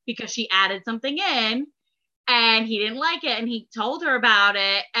did because she added something in and he didn't like it. And he told her about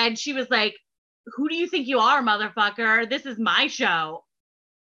it. And she was like, "Who do you think you are, motherfucker? This is my show."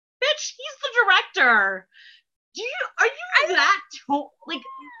 Bitch, he's the director.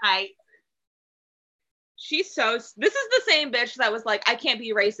 She's so. This is the same bitch that was like, "I can't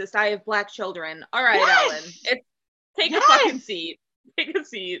be racist. I have black children." All right, yes. Ellen. Take a fucking seat. Take a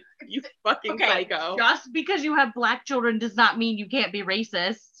seat. You fucking psycho. Just because you have black children does not mean you can't be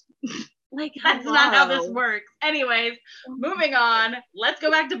racist. That's not how this works. Anyways, moving on. Let's go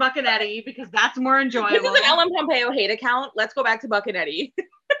back to Buck and Eddie because that's more enjoyable. This is an Ellen Pompeo hate account. Let's go back to Buck and Eddie.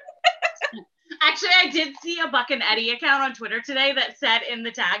 Actually, I did see a Buck and Eddie account on Twitter today that said in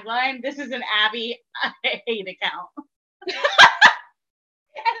the tagline, "This is an Abby hate account."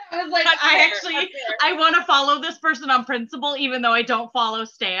 And I was like, I want to follow this person on principle, even though I don't follow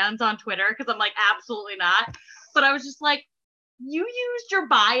stans on Twitter, because I'm like, absolutely not. But I was just like, you used your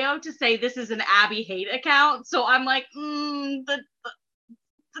bio to say this is an Abby hate account. So I'm like, the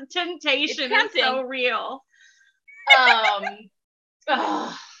temptation is so real.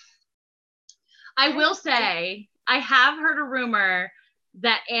 I will say, I have heard a rumor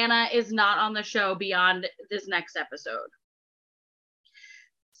that Anna is not on the show beyond this next episode.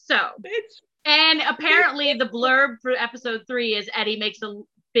 So, and apparently the blurb for episode 3 is Eddie makes a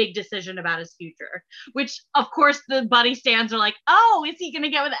big decision about his future, which of course the buddy stands are like, "Oh, is he going to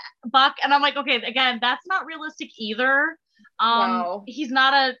get with Buck?" And I'm like, okay, again, that's not realistic either. No. He's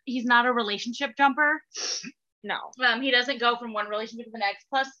not a relationship jumper. No. He doesn't go from one relationship to the next.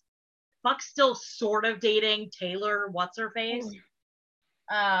 Plus, Buck's still sort of dating Taylor, what's her face?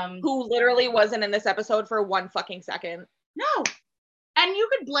 Who literally wasn't in this episode for one fucking second. No. And you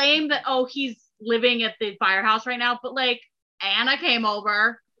could blame that, he's living at the firehouse right now, but like Anna came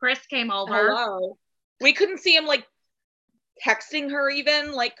over, Chris came over. Hello. We couldn't see him like texting her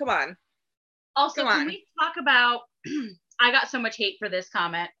even. Like, come on. Also, can we talk about I got so much hate for this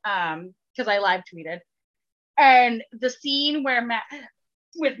comment because I live tweeted. And the scene where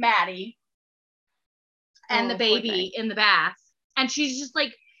with Maddie and the baby in the bath. And she's just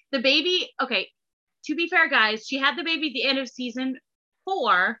like, the baby, okay, to be fair, guys, she had the baby at the end of season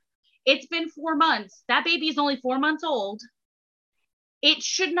 4. It's been 4 months. That baby is only 4 months old. It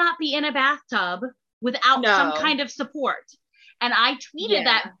should not be in a bathtub without some kind of support. And I tweeted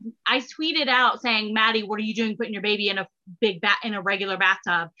that. I tweeted out saying, "Maddie, what are you doing putting your baby in a in a regular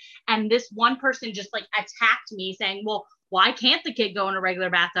bathtub?" And this one person just like attacked me saying, "Well, why can't the kid go in a regular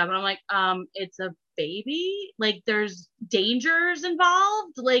bathtub?" And I'm like, it's a baby. Like, there's dangers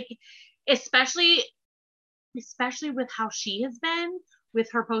involved. Like, especially with how she has been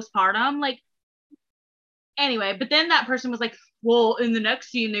with her postpartum. Like, anyway, but then that person was like, "Well, in the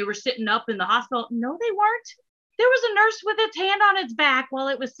next scene, they were sitting up in the hospital." No, they weren't. There was a nurse with its hand on its back while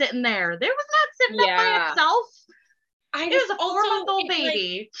it was sitting there. There was not sitting up by itself. It was a 4-month-old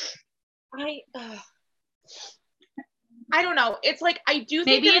baby. Like, I don't know. It's like, I do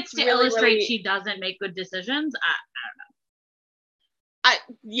think maybe it's to illustrate she doesn't make good decisions. I don't know.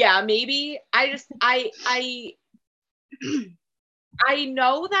 Yeah, maybe. I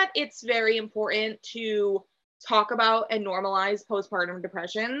know that it's very important to talk about and normalize postpartum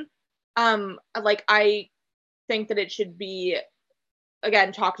depression. Like, I think that it should be,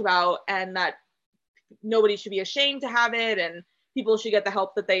 again, talked about, and that nobody should be ashamed to have it, and people should get the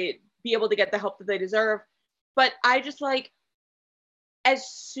help that they be able to get the help that they deserve. But I just like, as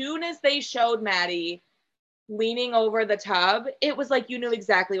soon as they showed Maddie leaning over the tub, it was like you knew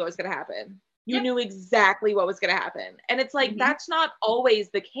exactly what was going to happen. You knew exactly what was going to happen. And it's like, that's not always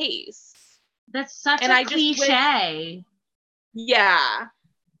the case. That's such a cliche.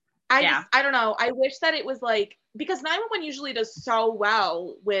 I don't know. I wish that it was like, because 911 usually does so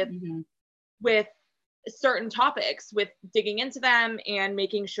well with certain topics, with digging into them and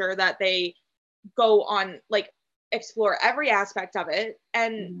making sure that they go on, like, explore every aspect of it.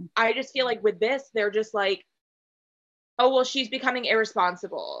 And I just feel like with this, they're just like, oh, well, she's becoming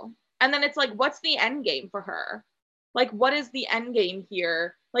irresponsible. And then it's like, what's the end game for her? Like, what is the end game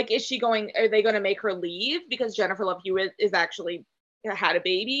here? Like, are they going to make her leave because Jennifer Love Hewitt is actually had a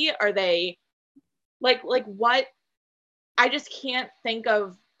baby? Are they like what? I just can't think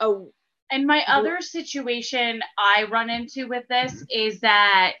of a. And my other situation I run into with this is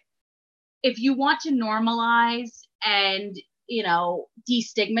that if you want to normalize and, you know,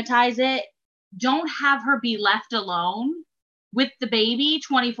 destigmatize it, don't have her be left alone with the baby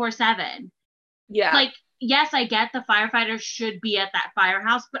 24/7. Yeah. Like, yes, I get the firefighters should be at that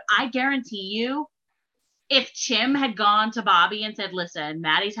firehouse, but I guarantee you, if Chim had gone to Bobby and said, listen,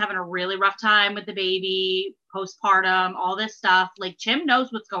 Maddie's having a really rough time with the baby, postpartum, all this stuff, like, Chim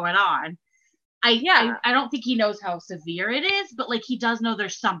knows what's going on. I don't think he knows how severe it is, but like he does know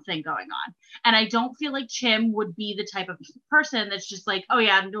there's something going on. And I don't feel like Chim would be the type of person that's just like, oh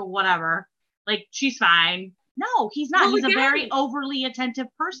yeah, no, whatever. Like, she's fine. No, he's not. Well, he's a very overly attentive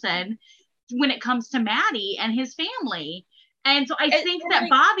person when it comes to Maddie and his family. And so I think that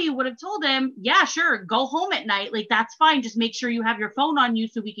Bobby would have told him, yeah, sure, go home at night. Like, that's fine. Just make sure you have your phone on you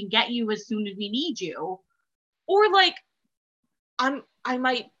so we can get you as soon as we need you. Or like, I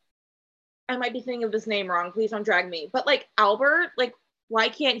might be thinking of this name wrong. Please don't drag me. But like Albert, like, why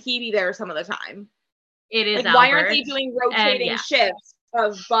can't he be there some of the time? It is like, Albert. Why aren't they doing rotating shifts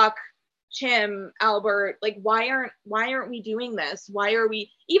of Buck, Chim, Albert? Like, why aren't we doing this? Why are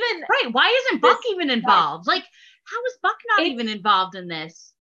we even right? Why isn't Buck even involved? Like, how is Buck not even involved in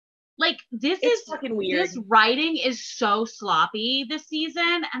this? Like, this is fucking weird. This writing is so sloppy this season,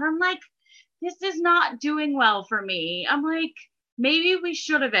 and I'm like, this is not doing well for me. I'm like, maybe we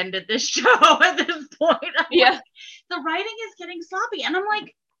should have ended this show at this point. Yeah. Like, the writing is getting sloppy. And I'm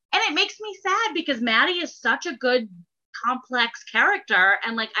like, and it makes me sad because Maddie is such a good, complex character.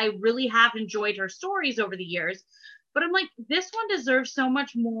 And like, I really have enjoyed her stories over the years. But I'm like, this one deserves so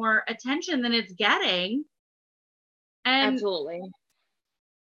much more attention than it's getting. And absolutely.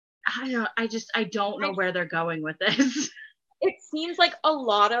 I don't know where they're going with this. It seems like a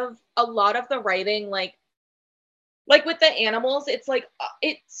lot of the writing, like with the animals, it's like,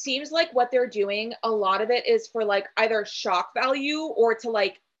 it seems like what they're doing, a lot of it is for like either shock value or to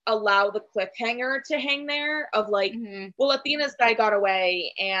like allow the cliffhanger to hang there of like, well, Athena's guy got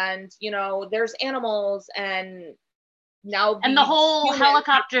away and, you know, there's animals and now. And the whole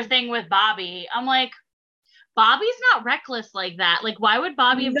helicopter thing with Bobby, I'm like, Bobby's not reckless like that. Like, why would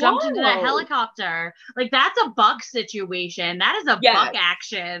Bobby have jumped into that helicopter? Like, that's a Buck situation. That is a Buck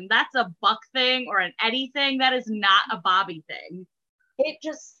action. That's a Buck thing or an Eddie thing. That is not a Bobby thing.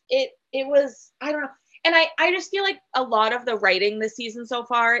 It was, I don't know. And I just feel like a lot of the writing this season so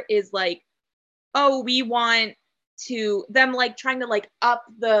far is like, oh, we want to them like trying to like up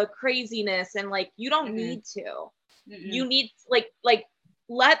the craziness and like, you don't need to. You need like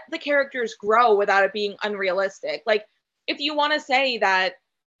let the characters grow without it being unrealistic. Like, if you want to say that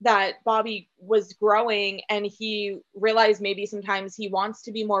Bobby was growing and he realized maybe sometimes he wants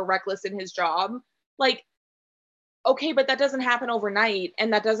to be more reckless in his job, like, okay, but that doesn't happen overnight,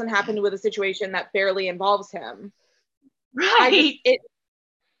 and that doesn't happen with a situation that barely involves him. Right. It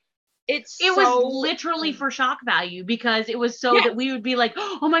was literally for shock value because it was so that we would be like,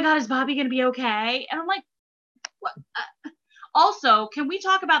 oh my God, is Bobby going to be okay? And I'm like, what? Also, can we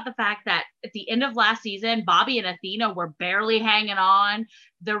talk about the fact that at the end of last season, Bobby and Athena were barely hanging on.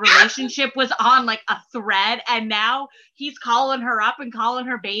 The relationship was on like a thread, and now he's calling her up and calling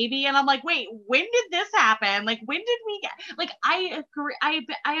her baby. And I'm like, wait, when did this happen? Like, when did we get, like, I agree.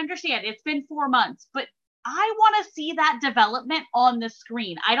 I understand it's been 4 months, but I want to see that development on the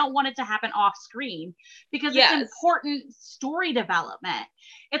screen. I don't want it to happen off screen because it's important story development.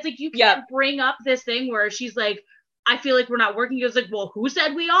 It's like, you can't bring up this thing where she's like, I feel like we're not working. It's like, well, who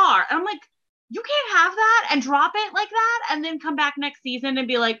said we are? And I'm like, you can't have that and drop it like that and then come back next season and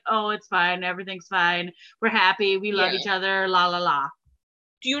be like, oh, it's fine. Everything's fine. We're happy. We love each other. La, la, la.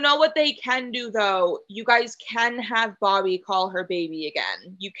 Do you know what they can do, though? You guys can have Bobby call her baby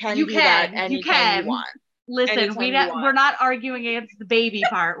again. You can do that anytime you want. Listen, we're not arguing against the baby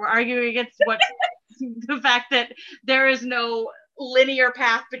part. We're arguing against the fact that there is no linear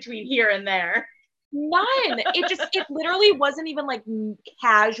path between here and there. None. It literally wasn't even like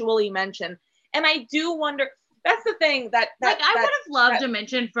casually mentioned. And I do wonder, that's the thing that I would have loved a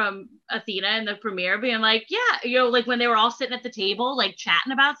mention from Athena in the premiere being like, yeah, you know, like when they were all sitting at the table, like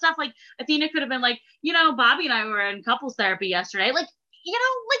chatting about stuff, like Athena could have been like, you know, Bobby and I were in couples therapy yesterday. Like, you know,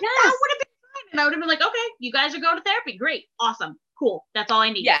 like that would have been fine. And I would have been like, okay, you guys are going to therapy. Great. Awesome. Cool. That's all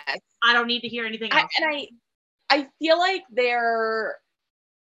I need. Yes. I don't need to hear anything else. I feel like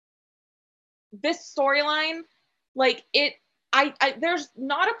this storyline, like there's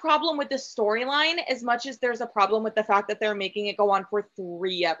not a problem with the storyline as much as there's a problem with the fact that they're making it go on for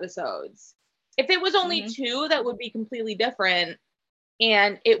 3 episodes. If it was only 2, that would be completely different,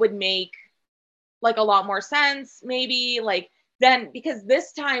 and it would make like a lot more sense, maybe, like, then, because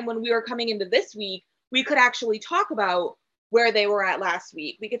this time when we were coming into this week, we could actually talk about where they were at last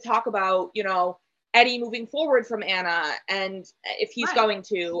week. We could talk about, you know, Eddie moving forward from Anna, and if he's going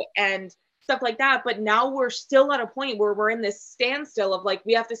to, and stuff like that. But now we're still at a point where we're in this standstill of like,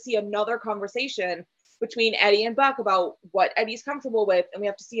 we have to see another conversation between Eddie and Buck about what Eddie's comfortable with, and we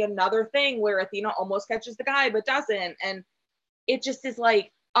have to see another thing where Athena almost catches the guy but doesn't, and it just is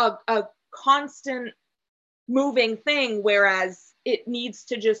like a constant moving thing, whereas it needs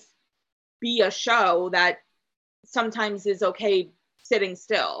to just be a show that sometimes is okay sitting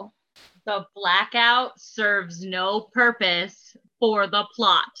still. The blackout serves no purpose for the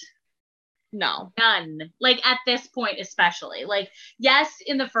plot. No. None. Like, at this point especially. Like, yes,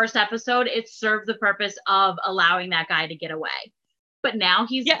 in the first episode, it served the purpose of allowing that guy to get away. But now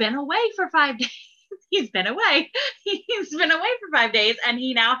he's been away for 5 days. He's been away. He's been away for 5 days, and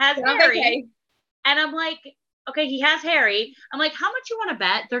he now has Harry. Okay. And I'm like, okay, he has Harry. I'm like, how much you want to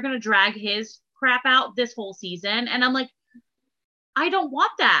bet they're going to drag his crap out this whole season? And I'm like, I don't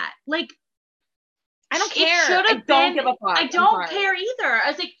want that. Like, I don't care. I don't give a fuck. I don't care either. I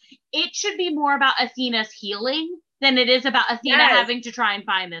was like, it should be more about Athena's healing than it is about Athena having to try and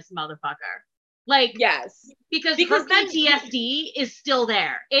find this motherfucker. Like, yes. Because her PTSD is still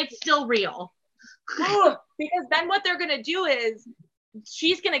there. It's still real. Because then what they're going to do is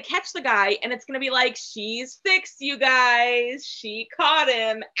she's going to catch the guy, and it's going to be like, she's fixed, you guys. She caught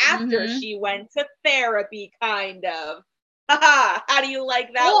him after she went to therapy, kind of. How do you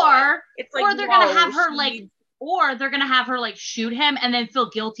like that? Or it's like, or they're gonna have her like, or they're gonna have her like shoot him and then feel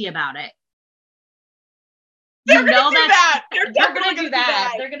guilty about it. They're gonna do that. They're gonna do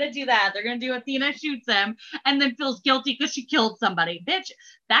that. They're gonna do that. They're gonna do Athena shoots him and then feels guilty because she killed somebody. Bitch,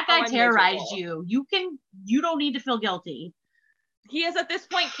 that guy terrorized you. You don't need to feel guilty. He has at this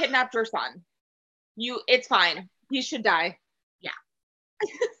point kidnapped her son. It's fine. He should die. Yeah.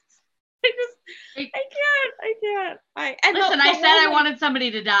 I can't. Listen, I said I wanted somebody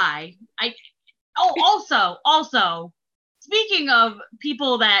to die. Also, speaking of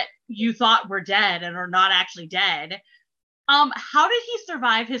people that you thought were dead and are not actually dead, how did he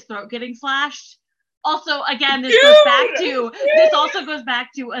survive his throat getting slashed? Also, again, this also goes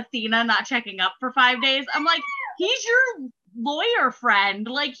back to Athena not checking up for 5 days. I'm like, he's your lawyer friend.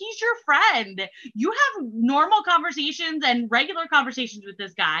 Like, he's your friend. You have normal conversations and regular conversations with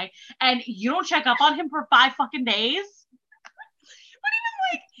this guy, and you don't check up on him for 5 fucking days. But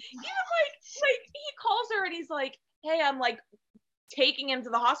even he calls her and he's like, hey, I'm like taking him to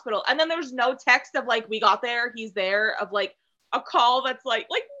the hospital, and then there's no text of like, we got there, he's there, of like a call that's like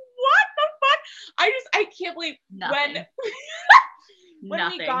what the fuck? I can't believe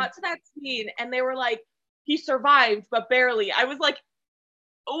when we got to that scene and they were like, he survived, but barely. I was like,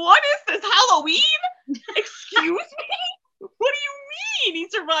 what is this, Halloween? Excuse me? What do you mean he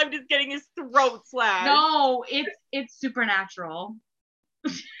survived is getting his throat slashed? No, it's supernatural.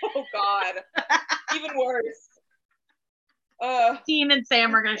 Oh, God. Even worse. Dean and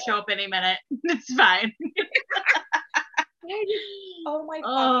Sam are going to show up any minute. It's fine. Oh, my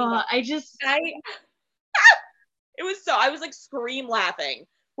God. I was like scream laughing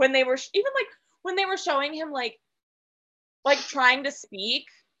when they were, even like, when they were showing him like trying to speak,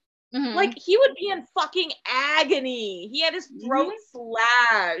 like he would be in fucking agony. He had his throat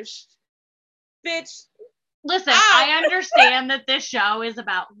slashed. Bitch. Listen, I understand that this show is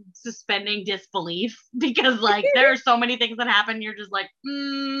about suspending disbelief because like there are so many things that happen. You're just like,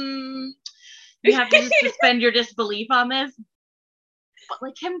 you have to just suspend your disbelief on this. But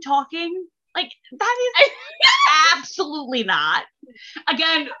like him talking, like that is absolutely not.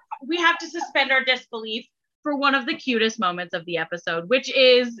 Again, we have to suspend our disbelief for one of the cutest moments of the episode, which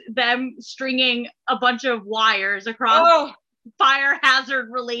is them stringing a bunch of wires across fire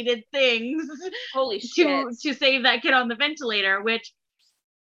hazard related things. Holy shit. To save that kid on the ventilator, which,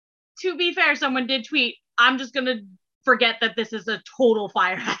 to be fair, someone did tweet, I'm just going to forget that this is a total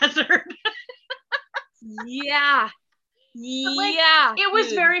fire hazard. Yeah. Like, it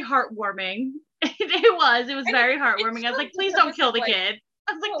was very heartwarming. It was very heartwarming. I was like, please don't kill the kid.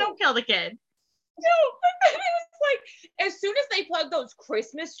 I was like, don't kill the kid. No, but then it was like, as soon as they plugged those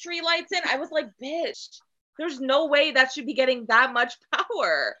Christmas tree lights in, I was like, bitch, there's no way that should be getting that much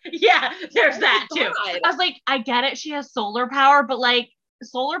power. Yeah, there's that too. I was like, I get it, she has solar power, but like,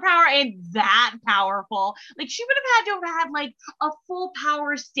 solar power ain't that powerful. Like, she would have had like a full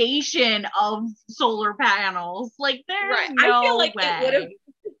power station of solar panels. Like, there's no I feel like way.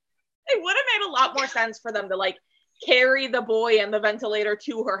 It would have made a lot more sense for them to like carry the boy and the ventilator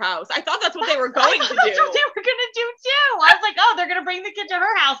to her house. I thought that's what they were going to do. That's what they were gonna do too. I was like, oh, they're gonna bring the kid to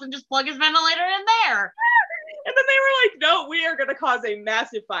her house and just plug his ventilator in there. And then they were like, no, we are gonna cause a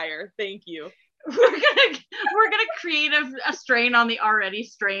massive fire. Thank you. We're gonna create a strain on the already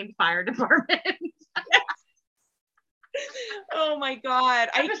strained fire department. Oh my god.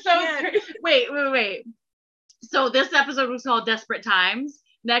 Wait. So this episode was called Desperate Times.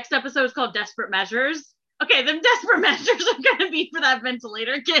 Next episode is called Desperate Measures. Okay, them desperate measures are gonna be for that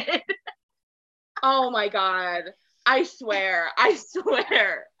ventilator kid. Oh my god. I swear. I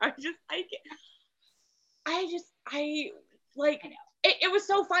it was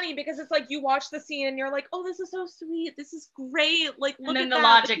so funny because it's like you watch the scene and you're like, oh, this is so sweet. This is great. Like, look at the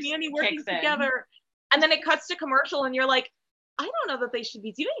logic working together. And then it cuts to commercial and you're like, I don't know that they should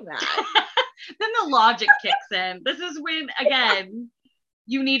be doing that. Then the logic kicks in. This is when, again,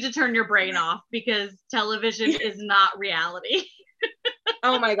 you need to turn your brain off because television is not reality.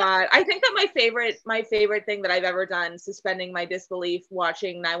 Oh my god. I think that my favorite thing that I've ever done, suspending my disbelief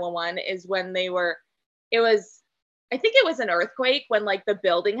watching 911, is when I think it was an earthquake when like the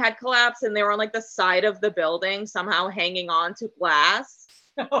building had collapsed and they were on like the side of the building somehow hanging on to glass.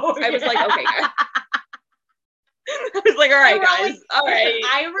 Oh, I was like, okay, guys. I was like, all right, guys. All right.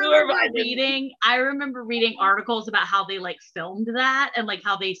 I remember reading articles about how they like filmed that and like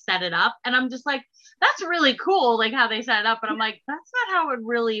how they set it up. And I'm just like, that's really cool, like how they set it up. And I'm like, that's not how it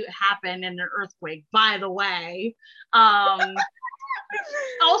really happened in an earthquake, by the way.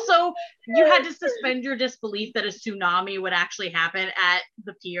 Also, you had to suspend your disbelief that a tsunami would actually happen at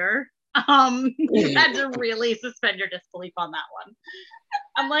the pier. You had to really suspend your disbelief on that one.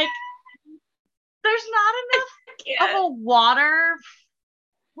 I'm like, there's not enough of a water,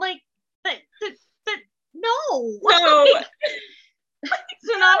 like, no.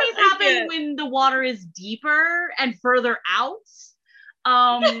 Tsunamis happen when the water is deeper and further out.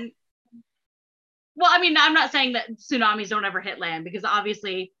 Well, I mean, I'm not saying that tsunamis don't ever hit land because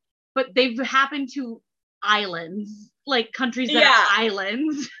obviously, but they've happened to islands, like countries that are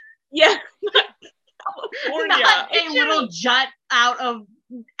islands. Yeah. Not a little jut out of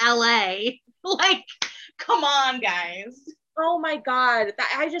LA. Like, come on, guys. Oh my god.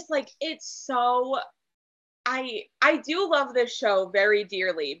 I just like, it's so, I do love this show very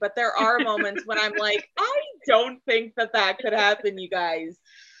dearly, but there are moments when I'm like, I don't think that could happen, you guys.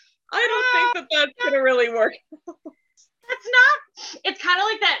 I don't think that's gonna really work. It's kind of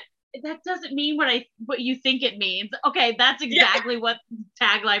like that doesn't mean what you think it means. Okay, that's exactly what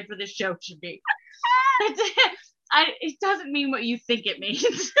tagline for this show should be. It doesn't mean what you think it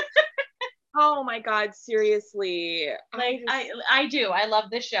means. Oh my god, seriously. I do. I love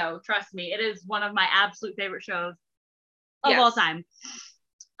this show. Trust me. It is one of my absolute favorite shows of all time.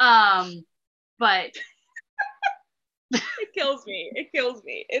 But it kills me.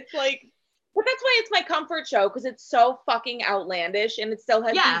 It's like, but that's why it's my comfort show, because it's so fucking outlandish and it still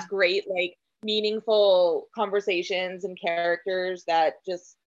has these great, like, meaningful conversations and characters that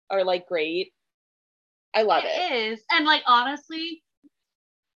just are like great. I love it. It is. And like, honestly,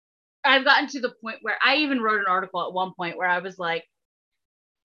 I've gotten to the point where I even wrote an article at one point where I was like,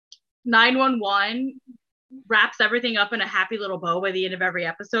 911 wraps everything up in a happy little bow by the end of every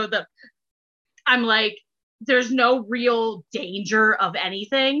episode. That I'm like, there's no real danger of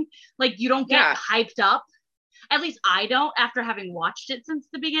anything. Like, you don't get hyped up. At least I don't, after having watched it since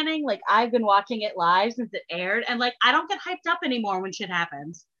the beginning. Like, I've been watching it live since it aired, and like, I don't get hyped up anymore when shit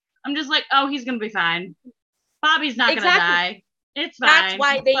happens. I'm just like, oh, he's gonna be fine. Bobby's not gonna die. It's fine. That's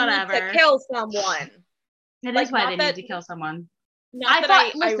why they need to kill someone. It is why they need to kill someone. Not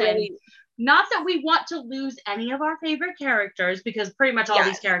that we want to lose any of our favorite characters, because pretty much all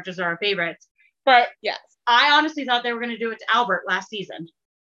these characters are our favorites. But I honestly thought they were going to do it to Albert last season.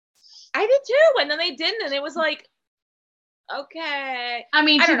 I did too, and then they didn't, and it was like, okay. I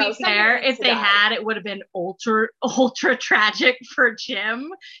mean, to be fair, if they had, it would have been ultra tragic for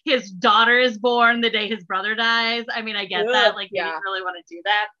Jim. His daughter is born the day his brother dies. I mean, I get that. Like, they didn't really want to do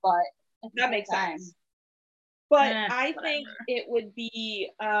that, but that makes sense. But I think it would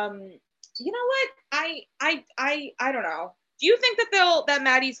be, you know what? I don't know. Do you think that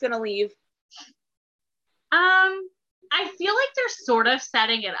Maddie's gonna leave? I feel like they're sort of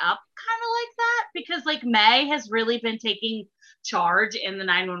setting it up kind of like that, because like May has really been taking charge in the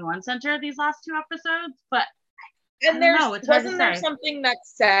 911 center these last two episodes, but wasn't there something that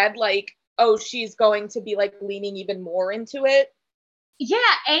said like, oh, she's going to be like leaning even more into it? Yeah,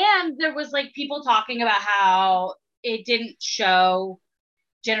 and there was like people talking about how it didn't show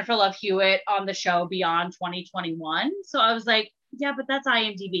Jennifer Love Hewitt on the show beyond 2021. So I was like, yeah, but that's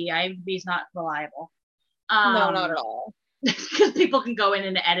IMDb. IMDb is not reliable. No, not at all. Because people can go in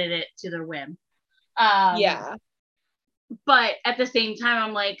and edit it to their whim. Yeah. But at the same time,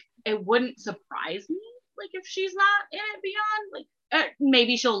 I'm like, it wouldn't surprise me, like, if she's not in it beyond, like,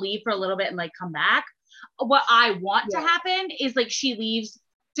 maybe she'll leave for a little bit and like come back. What I want to happen is like she leaves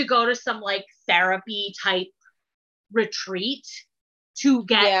to go to some like therapy type retreat to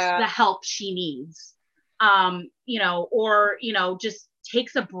get the help she needs. You know, or, you know, just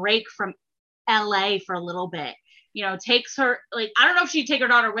takes a break from LA for a little bit. You know, takes her, like, I don't know if she'd take her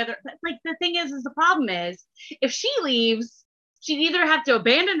daughter with her, but like the thing is the problem is if she leaves, she'd either have to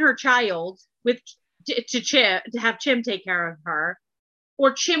abandon her child with to Chim, to have Chim take care of her,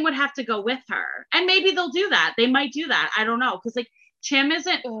 or Chim would have to go with her. And maybe they'll do that. They might do that. I don't know. Because like Chim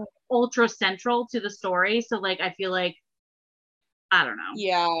isn't ultra central to the story. So like I feel like, I don't know.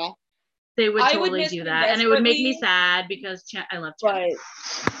 Yeah. They would totally do that. And it would make me sad because I love Chim. But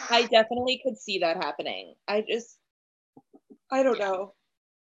I definitely could see that happening. I don't know.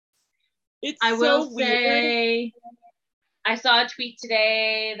 I will say, I saw a tweet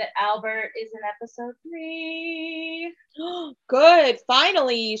today that Albert is in episode 3. Good.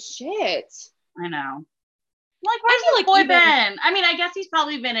 Finally. Shit. I know. Like, where's the boy been? I mean, I guess he's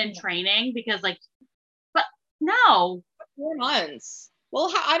probably been in training because, like, but no. 4 months. Well,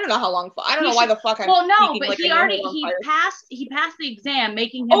 I don't know how long. I don't know why the fuck I'm. Well, no, but he passed the exam,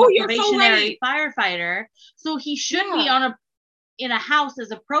 making him a probationary firefighter. So he should be in a house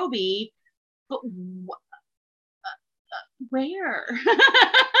as a probie. But where?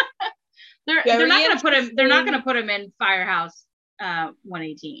 they're not going to put him. They're not going to put him in Firehouse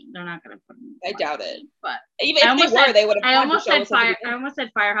 118. They're not going to put him. I doubt it. But even if they were, they would have. I almost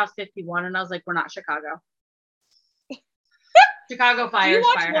said Firehouse 51, and I was like, we're not Chicago. Chicago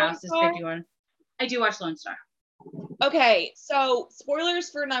Firehouse is 51. I do watch Lone Star. Okay, so spoilers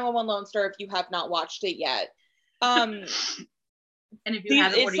for 911 Lone Star if you have not watched it yet. And if you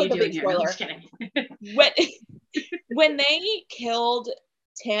haven't, what are you doing here? No, I'm just kidding. when they killed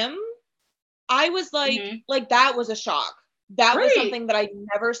Tim, I was like, like that was a shock. That was something that I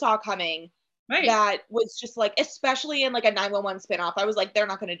never saw coming. Right. That was just like, especially in like a 911 spinoff, I was like, they're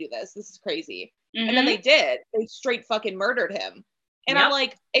not going to do this. This is crazy. And then they did. They straight fucking murdered him. And I'm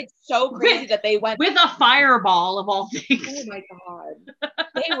like, it's so crazy that they went with a fireball of all things. Oh my god.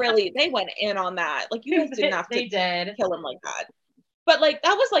 They went in on that. Like, you guys didn't have to kill him like that. But like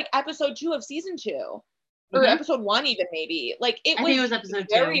that was like episode 2 of season 2. Or episode 1 even maybe. Like it was episode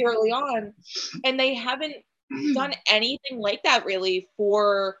very early on. And they haven't done anything like that really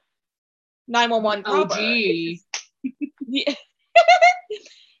for 911 proper. Yeah.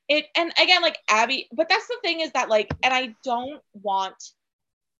 And again, like Abby, but that's the thing is that like, and I don't want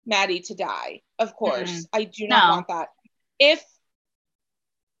Maddie to die, of course. I do not want that. If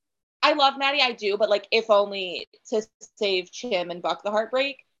I love Maddie, I do, but like if only to save Chim and Buck the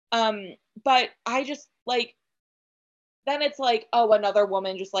heartbreak. But I just like, then it's like, oh, another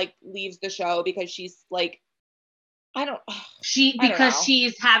woman just like leaves the show because she's like, because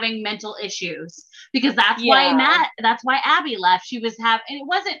she's having mental issues, because that's why Abby left. She was and it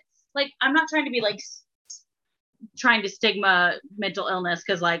wasn't like, I'm not trying to be like trying to stigma mental illness,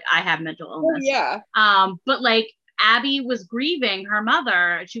 because like I have mental illness. But like Abby was grieving her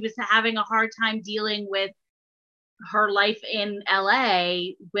mother. She was having a hard time dealing with her life in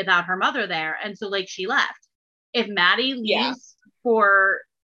LA without her mother there, and so like she left. If Maddie leaves for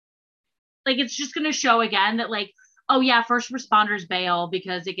like, it's just going to show again that like, oh yeah, first responders bail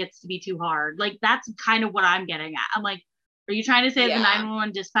because it gets to be too hard. Like that's kind of what I'm getting at. I'm like, are you trying to say the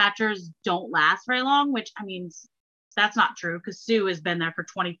 911 dispatchers don't last very long? Which, I mean, that's not true because Sue has been there for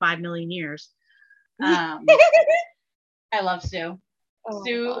 25 million years. I love Sue.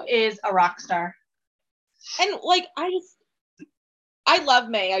 Sue is a rock star. And like, I love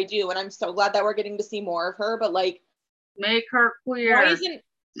May, I do, and I'm so glad that we're getting to see more of her, but like, make her queer.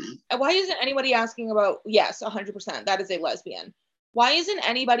 Why isn't anybody asking about, yes, 100%, that is a lesbian. Why isn't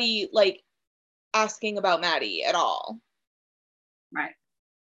anybody like asking about Maddie at all? Right.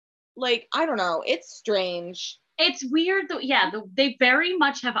 Like, I don't know. It's strange. It's weird though. Yeah, they very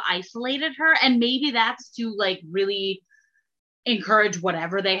much have isolated her, and maybe that's to like really encourage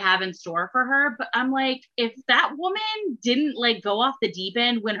whatever they have in store for her. But I'm like, if that woman didn't like go off the deep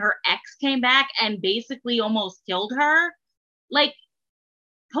end when her ex came back and basically almost killed her, like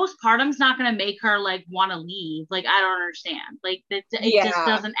postpartum's not going to make her like want to leave. Like, I don't understand. Like it just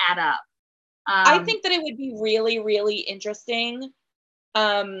doesn't add up. I think that it would be really, really interesting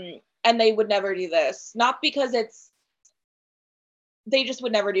And they would never do this. Not because they just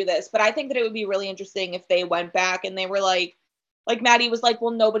would never do this, but I think that it would be really interesting if they went back and they were like Maddie was like,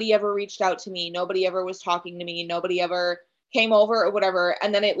 well, nobody ever reached out to me. Nobody ever was talking to me. Nobody ever came over or whatever.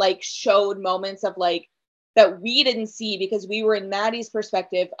 And then it like showed moments of like, that we didn't see because we were in Maddie's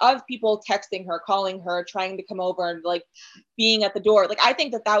perspective of people texting her, calling her, trying to come over and like being at the door. Like, I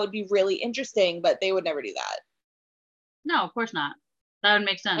think that would be really interesting, but they would never do that. No, of course not. That would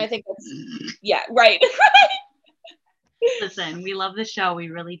make sense. I think that's, yeah, right. Listen, we love the show. We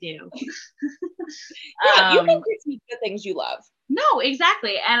really do. Yeah, you can critique the things you love. No,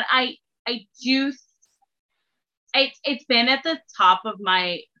 exactly. And I do, it's been at the top of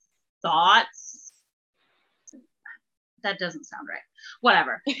my thoughts. That doesn't sound right.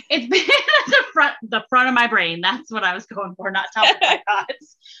 Whatever. It's been at the front of my brain. That's what I was going for, not top of my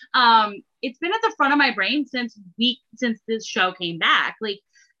thoughts. It's been at the front of my brain since this show came back. Like,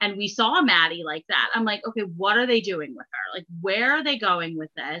 and we saw Maddie like that. I'm like, okay, what are they doing with her? Like, where are they going with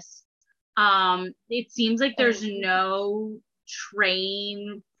this? It seems like there's no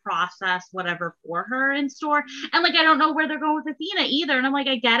train process, whatever, for her in store. And like, I don't know where they're going with Athena either. And I'm like,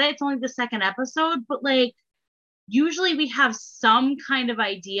 I get it. It's only the second episode, but like, usually we have some kind of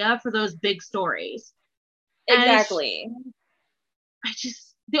idea for those big stories. Exactly.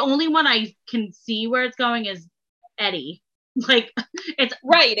 The only one I can see where it's going is Eddie. Like, it's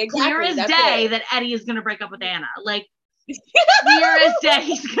right, exactly. Clear as day that Eddie is going to break up with Anna. Like, clear as day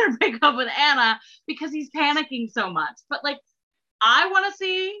he's going to break up with Anna because he's panicking so much. But like, I want to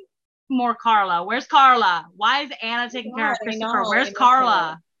see more Carla. Where's Carla? Why is Anna taking care of Christopher? Where's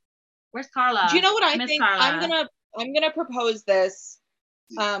Carla? Where's Carla? Do you know what I think? Carla. I'm gonna propose this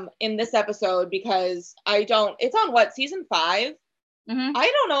in this episode because it's on what, season 5? Mm-hmm.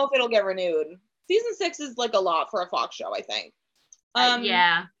 I don't know if it'll get renewed. Season 6 is like a lot for a Fox show, I think.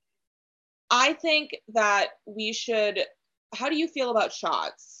 Yeah. I think that we should, how do you feel about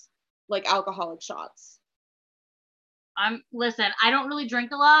shots? Like alcoholic shots? Listen, I don't really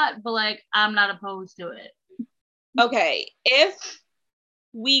drink a lot, but like, I'm not opposed to it. Okay, if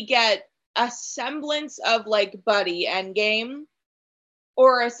we get a semblance of like Buddy Endgame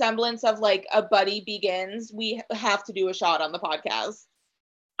or a semblance of like a Buddy Begins, we have to do a shot on the podcast.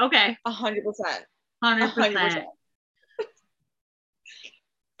 Okay. 100%. 100%.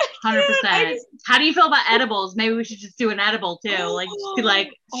 100%. How do you feel about edibles? Maybe we should just do an edible too. Like, just be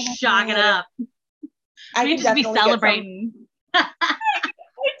like, shock it up. I could just be celebrating.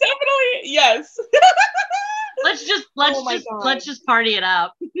 Definitely, yes. Let's just party it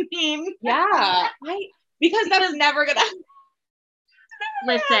up. Yeah, because that's never gonna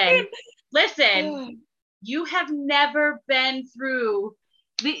listen. You have never been through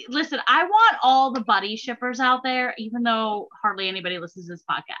listen, I want all the buddy shippers out there, even though hardly anybody listens to this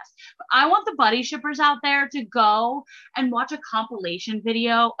podcast, but I want the buddy shippers out there to go and watch a compilation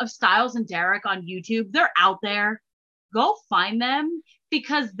video of Stiles and Derek on YouTube. They're out there. Go find them,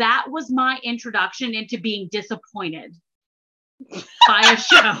 because that was my introduction into being disappointed by a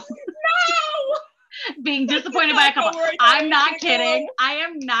show. No! Being disappointed by a couple. I'm not kidding. I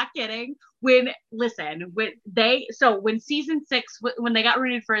am not kidding. When season 6, when they got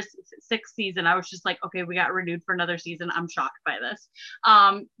renewed for a 6th season, I was just like, okay, we got renewed for another season. I'm shocked by this.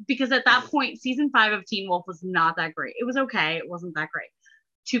 Because at that point, season 5 of Teen Wolf was not that great. It was okay. It wasn't that great.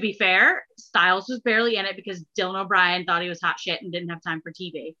 To be fair, Stiles was barely in it because Dylan O'Brien thought he was hot shit and didn't have time for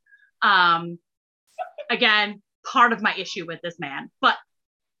TV. Again, part of my issue with this man, but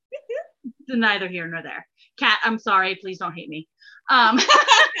neither here nor there. Kat, I'm sorry. Please don't hate me.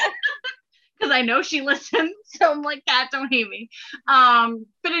 Because I know she listens. So I'm like, Kat, don't hate me.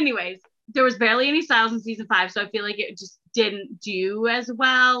 But anyways, there was barely any Stiles in season 5. So I feel like it just didn't do as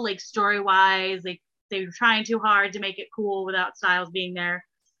well. Like, story-wise, like, they were trying too hard to make it cool without Stiles being there.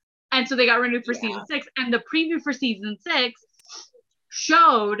 And so they got renewed for season 6. And the preview for season 6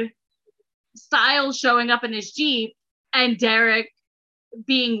 showed Stiles showing up in his Jeep and Derek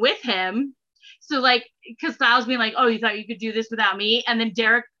being with him. So, like, because Stiles being like, oh, you thought you could do this without me? And then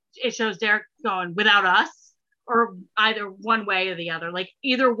it shows Derek going, without us, or either one way or the other. Like,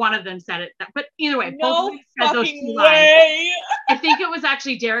 either one of them said it. But either way, both said those 2 lines. I think it was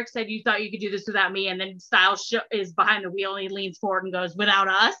actually Derek said, you thought you could do this without me. And then Stiles is behind the wheel and he leans forward and goes, without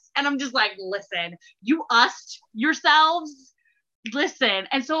us. And I'm just like, listen, you used yourselves. Listen.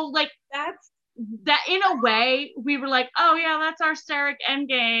 And so, like, that in a way, we were like, oh yeah, that's our Derek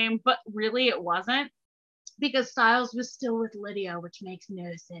Endgame. But really it wasn't, because Stiles was still with Lydia, which makes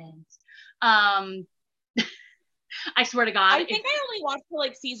no sense. I swear to God. I think I only watched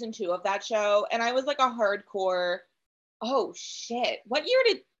like season 2 of that show, and I was like a hardcore Oh shit. What year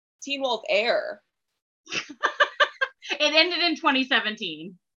did Teen Wolf air? It ended in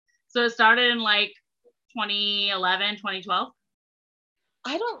 2017. So it started in like 2011, 2012.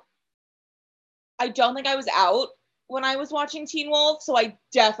 I don't think I was out when I was watching Teen Wolf, so I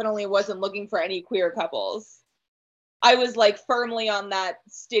definitely wasn't looking for any queer couples. I was like firmly on that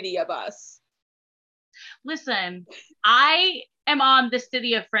Stydia bus. Listen, I am on the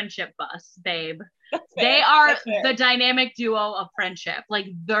Stydia friendship bus, babe. They are the dynamic duo of friendship. Like,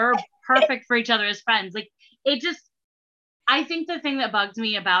 they're perfect for each other as friends. Like, it just, I think the thing that bugged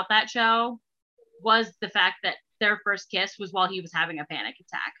me about that show was the fact that their first kiss was while he was having a panic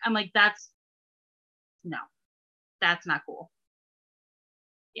attack. I'm like, that's not cool.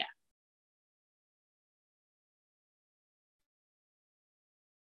 Yeah.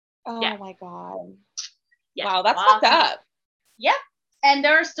 Oh yeah. My God. Yeah. Wow, that's fucked up. Yep. And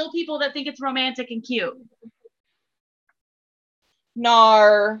there are still people that think it's romantic and cute.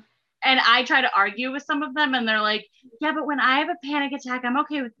 Nar. And I try to argue with some of them, and they're like, yeah, but when I have a panic attack, I'm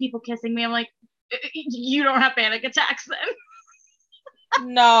okay with people kissing me. I'm like, you don't have panic attacks then.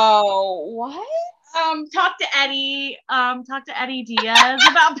 No. What? Talk to Eddie Diaz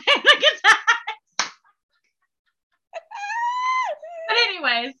about panic attacks. But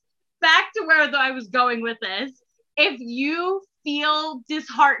anyways, back to where I was going with this. If you feel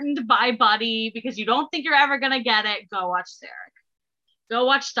disheartened by Buddy because you don't think you're ever gonna get it, go watch Derek. Go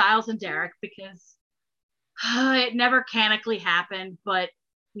watch Stiles and Derek, because it never canonically happened, but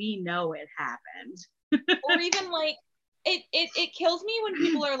we know it happened. Or even like, it kills me when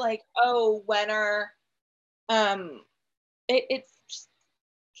people are like, oh, when are it just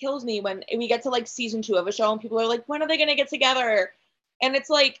kills me when we get to like season 2 of a show and people are like, when are they gonna get together? And it's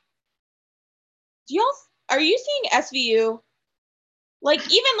like, are you seeing SVU? Like,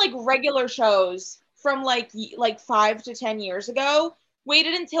 even like regular shows from like 5 to 10 years ago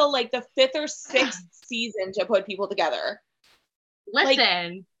waited until like the 5th or 6th season to put people together.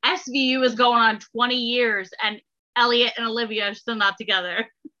 Listen, like, SVU is going on 20 years and Elliot and Olivia are still not together.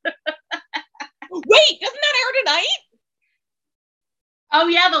 Wait, doesn't that air tonight? Oh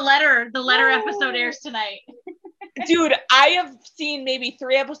yeah, the letter episode airs tonight. Dude, I have seen maybe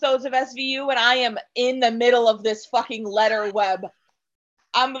 3 episodes of SVU and I am in the middle of this fucking letter web.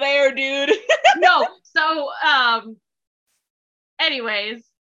 I'm there, dude. No, so anyways,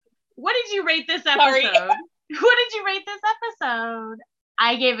 what did you rate this episode? Sorry. What did you rate this episode?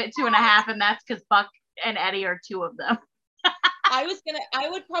 I gave it 2.5, and that's because Buck and Eddie are 2 of them. I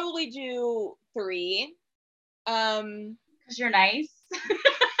would probably do 3. Because you're nice.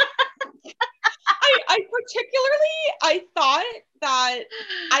 I thought that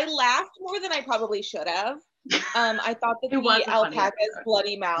I laughed more than I probably should have. I thought that the alpaca's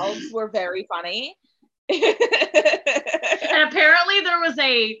bloody mouths were very funny. And apparently there was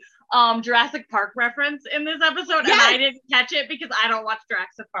a Jurassic Park reference in this episode, yes! And I didn't catch it because I don't watch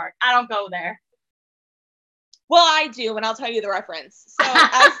Jurassic Park. I don't go there. Well, I do, and I'll tell you the reference. So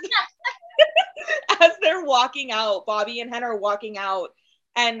as they're walking out, Bobby and Hen are walking out,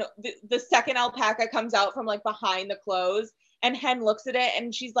 and the second alpaca comes out from like behind the clothes, and Hen looks at it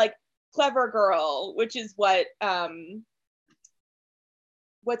and she's like, clever girl, which is what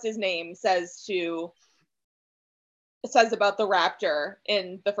what's his name says about the raptor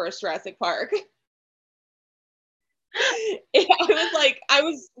in the first Jurassic Park. I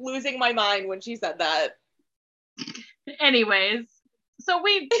was losing my mind when she said that. Anyways, so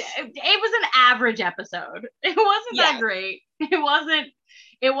it was an average episode. It wasn't that great.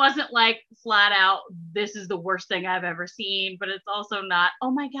 It wasn't like flat out, this is the worst thing I've ever seen, but it's also not, oh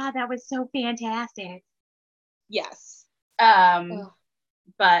my God, that was so fantastic. Yes.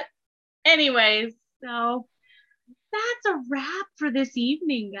 But anyways, so that's a wrap for this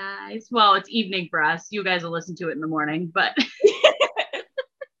evening, guys. Well, it's evening for us. You guys will listen to it in the morning, but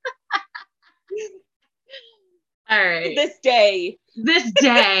all right. This day, this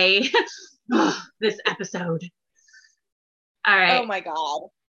episode. All right. Oh my God.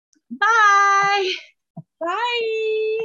 Bye. Bye.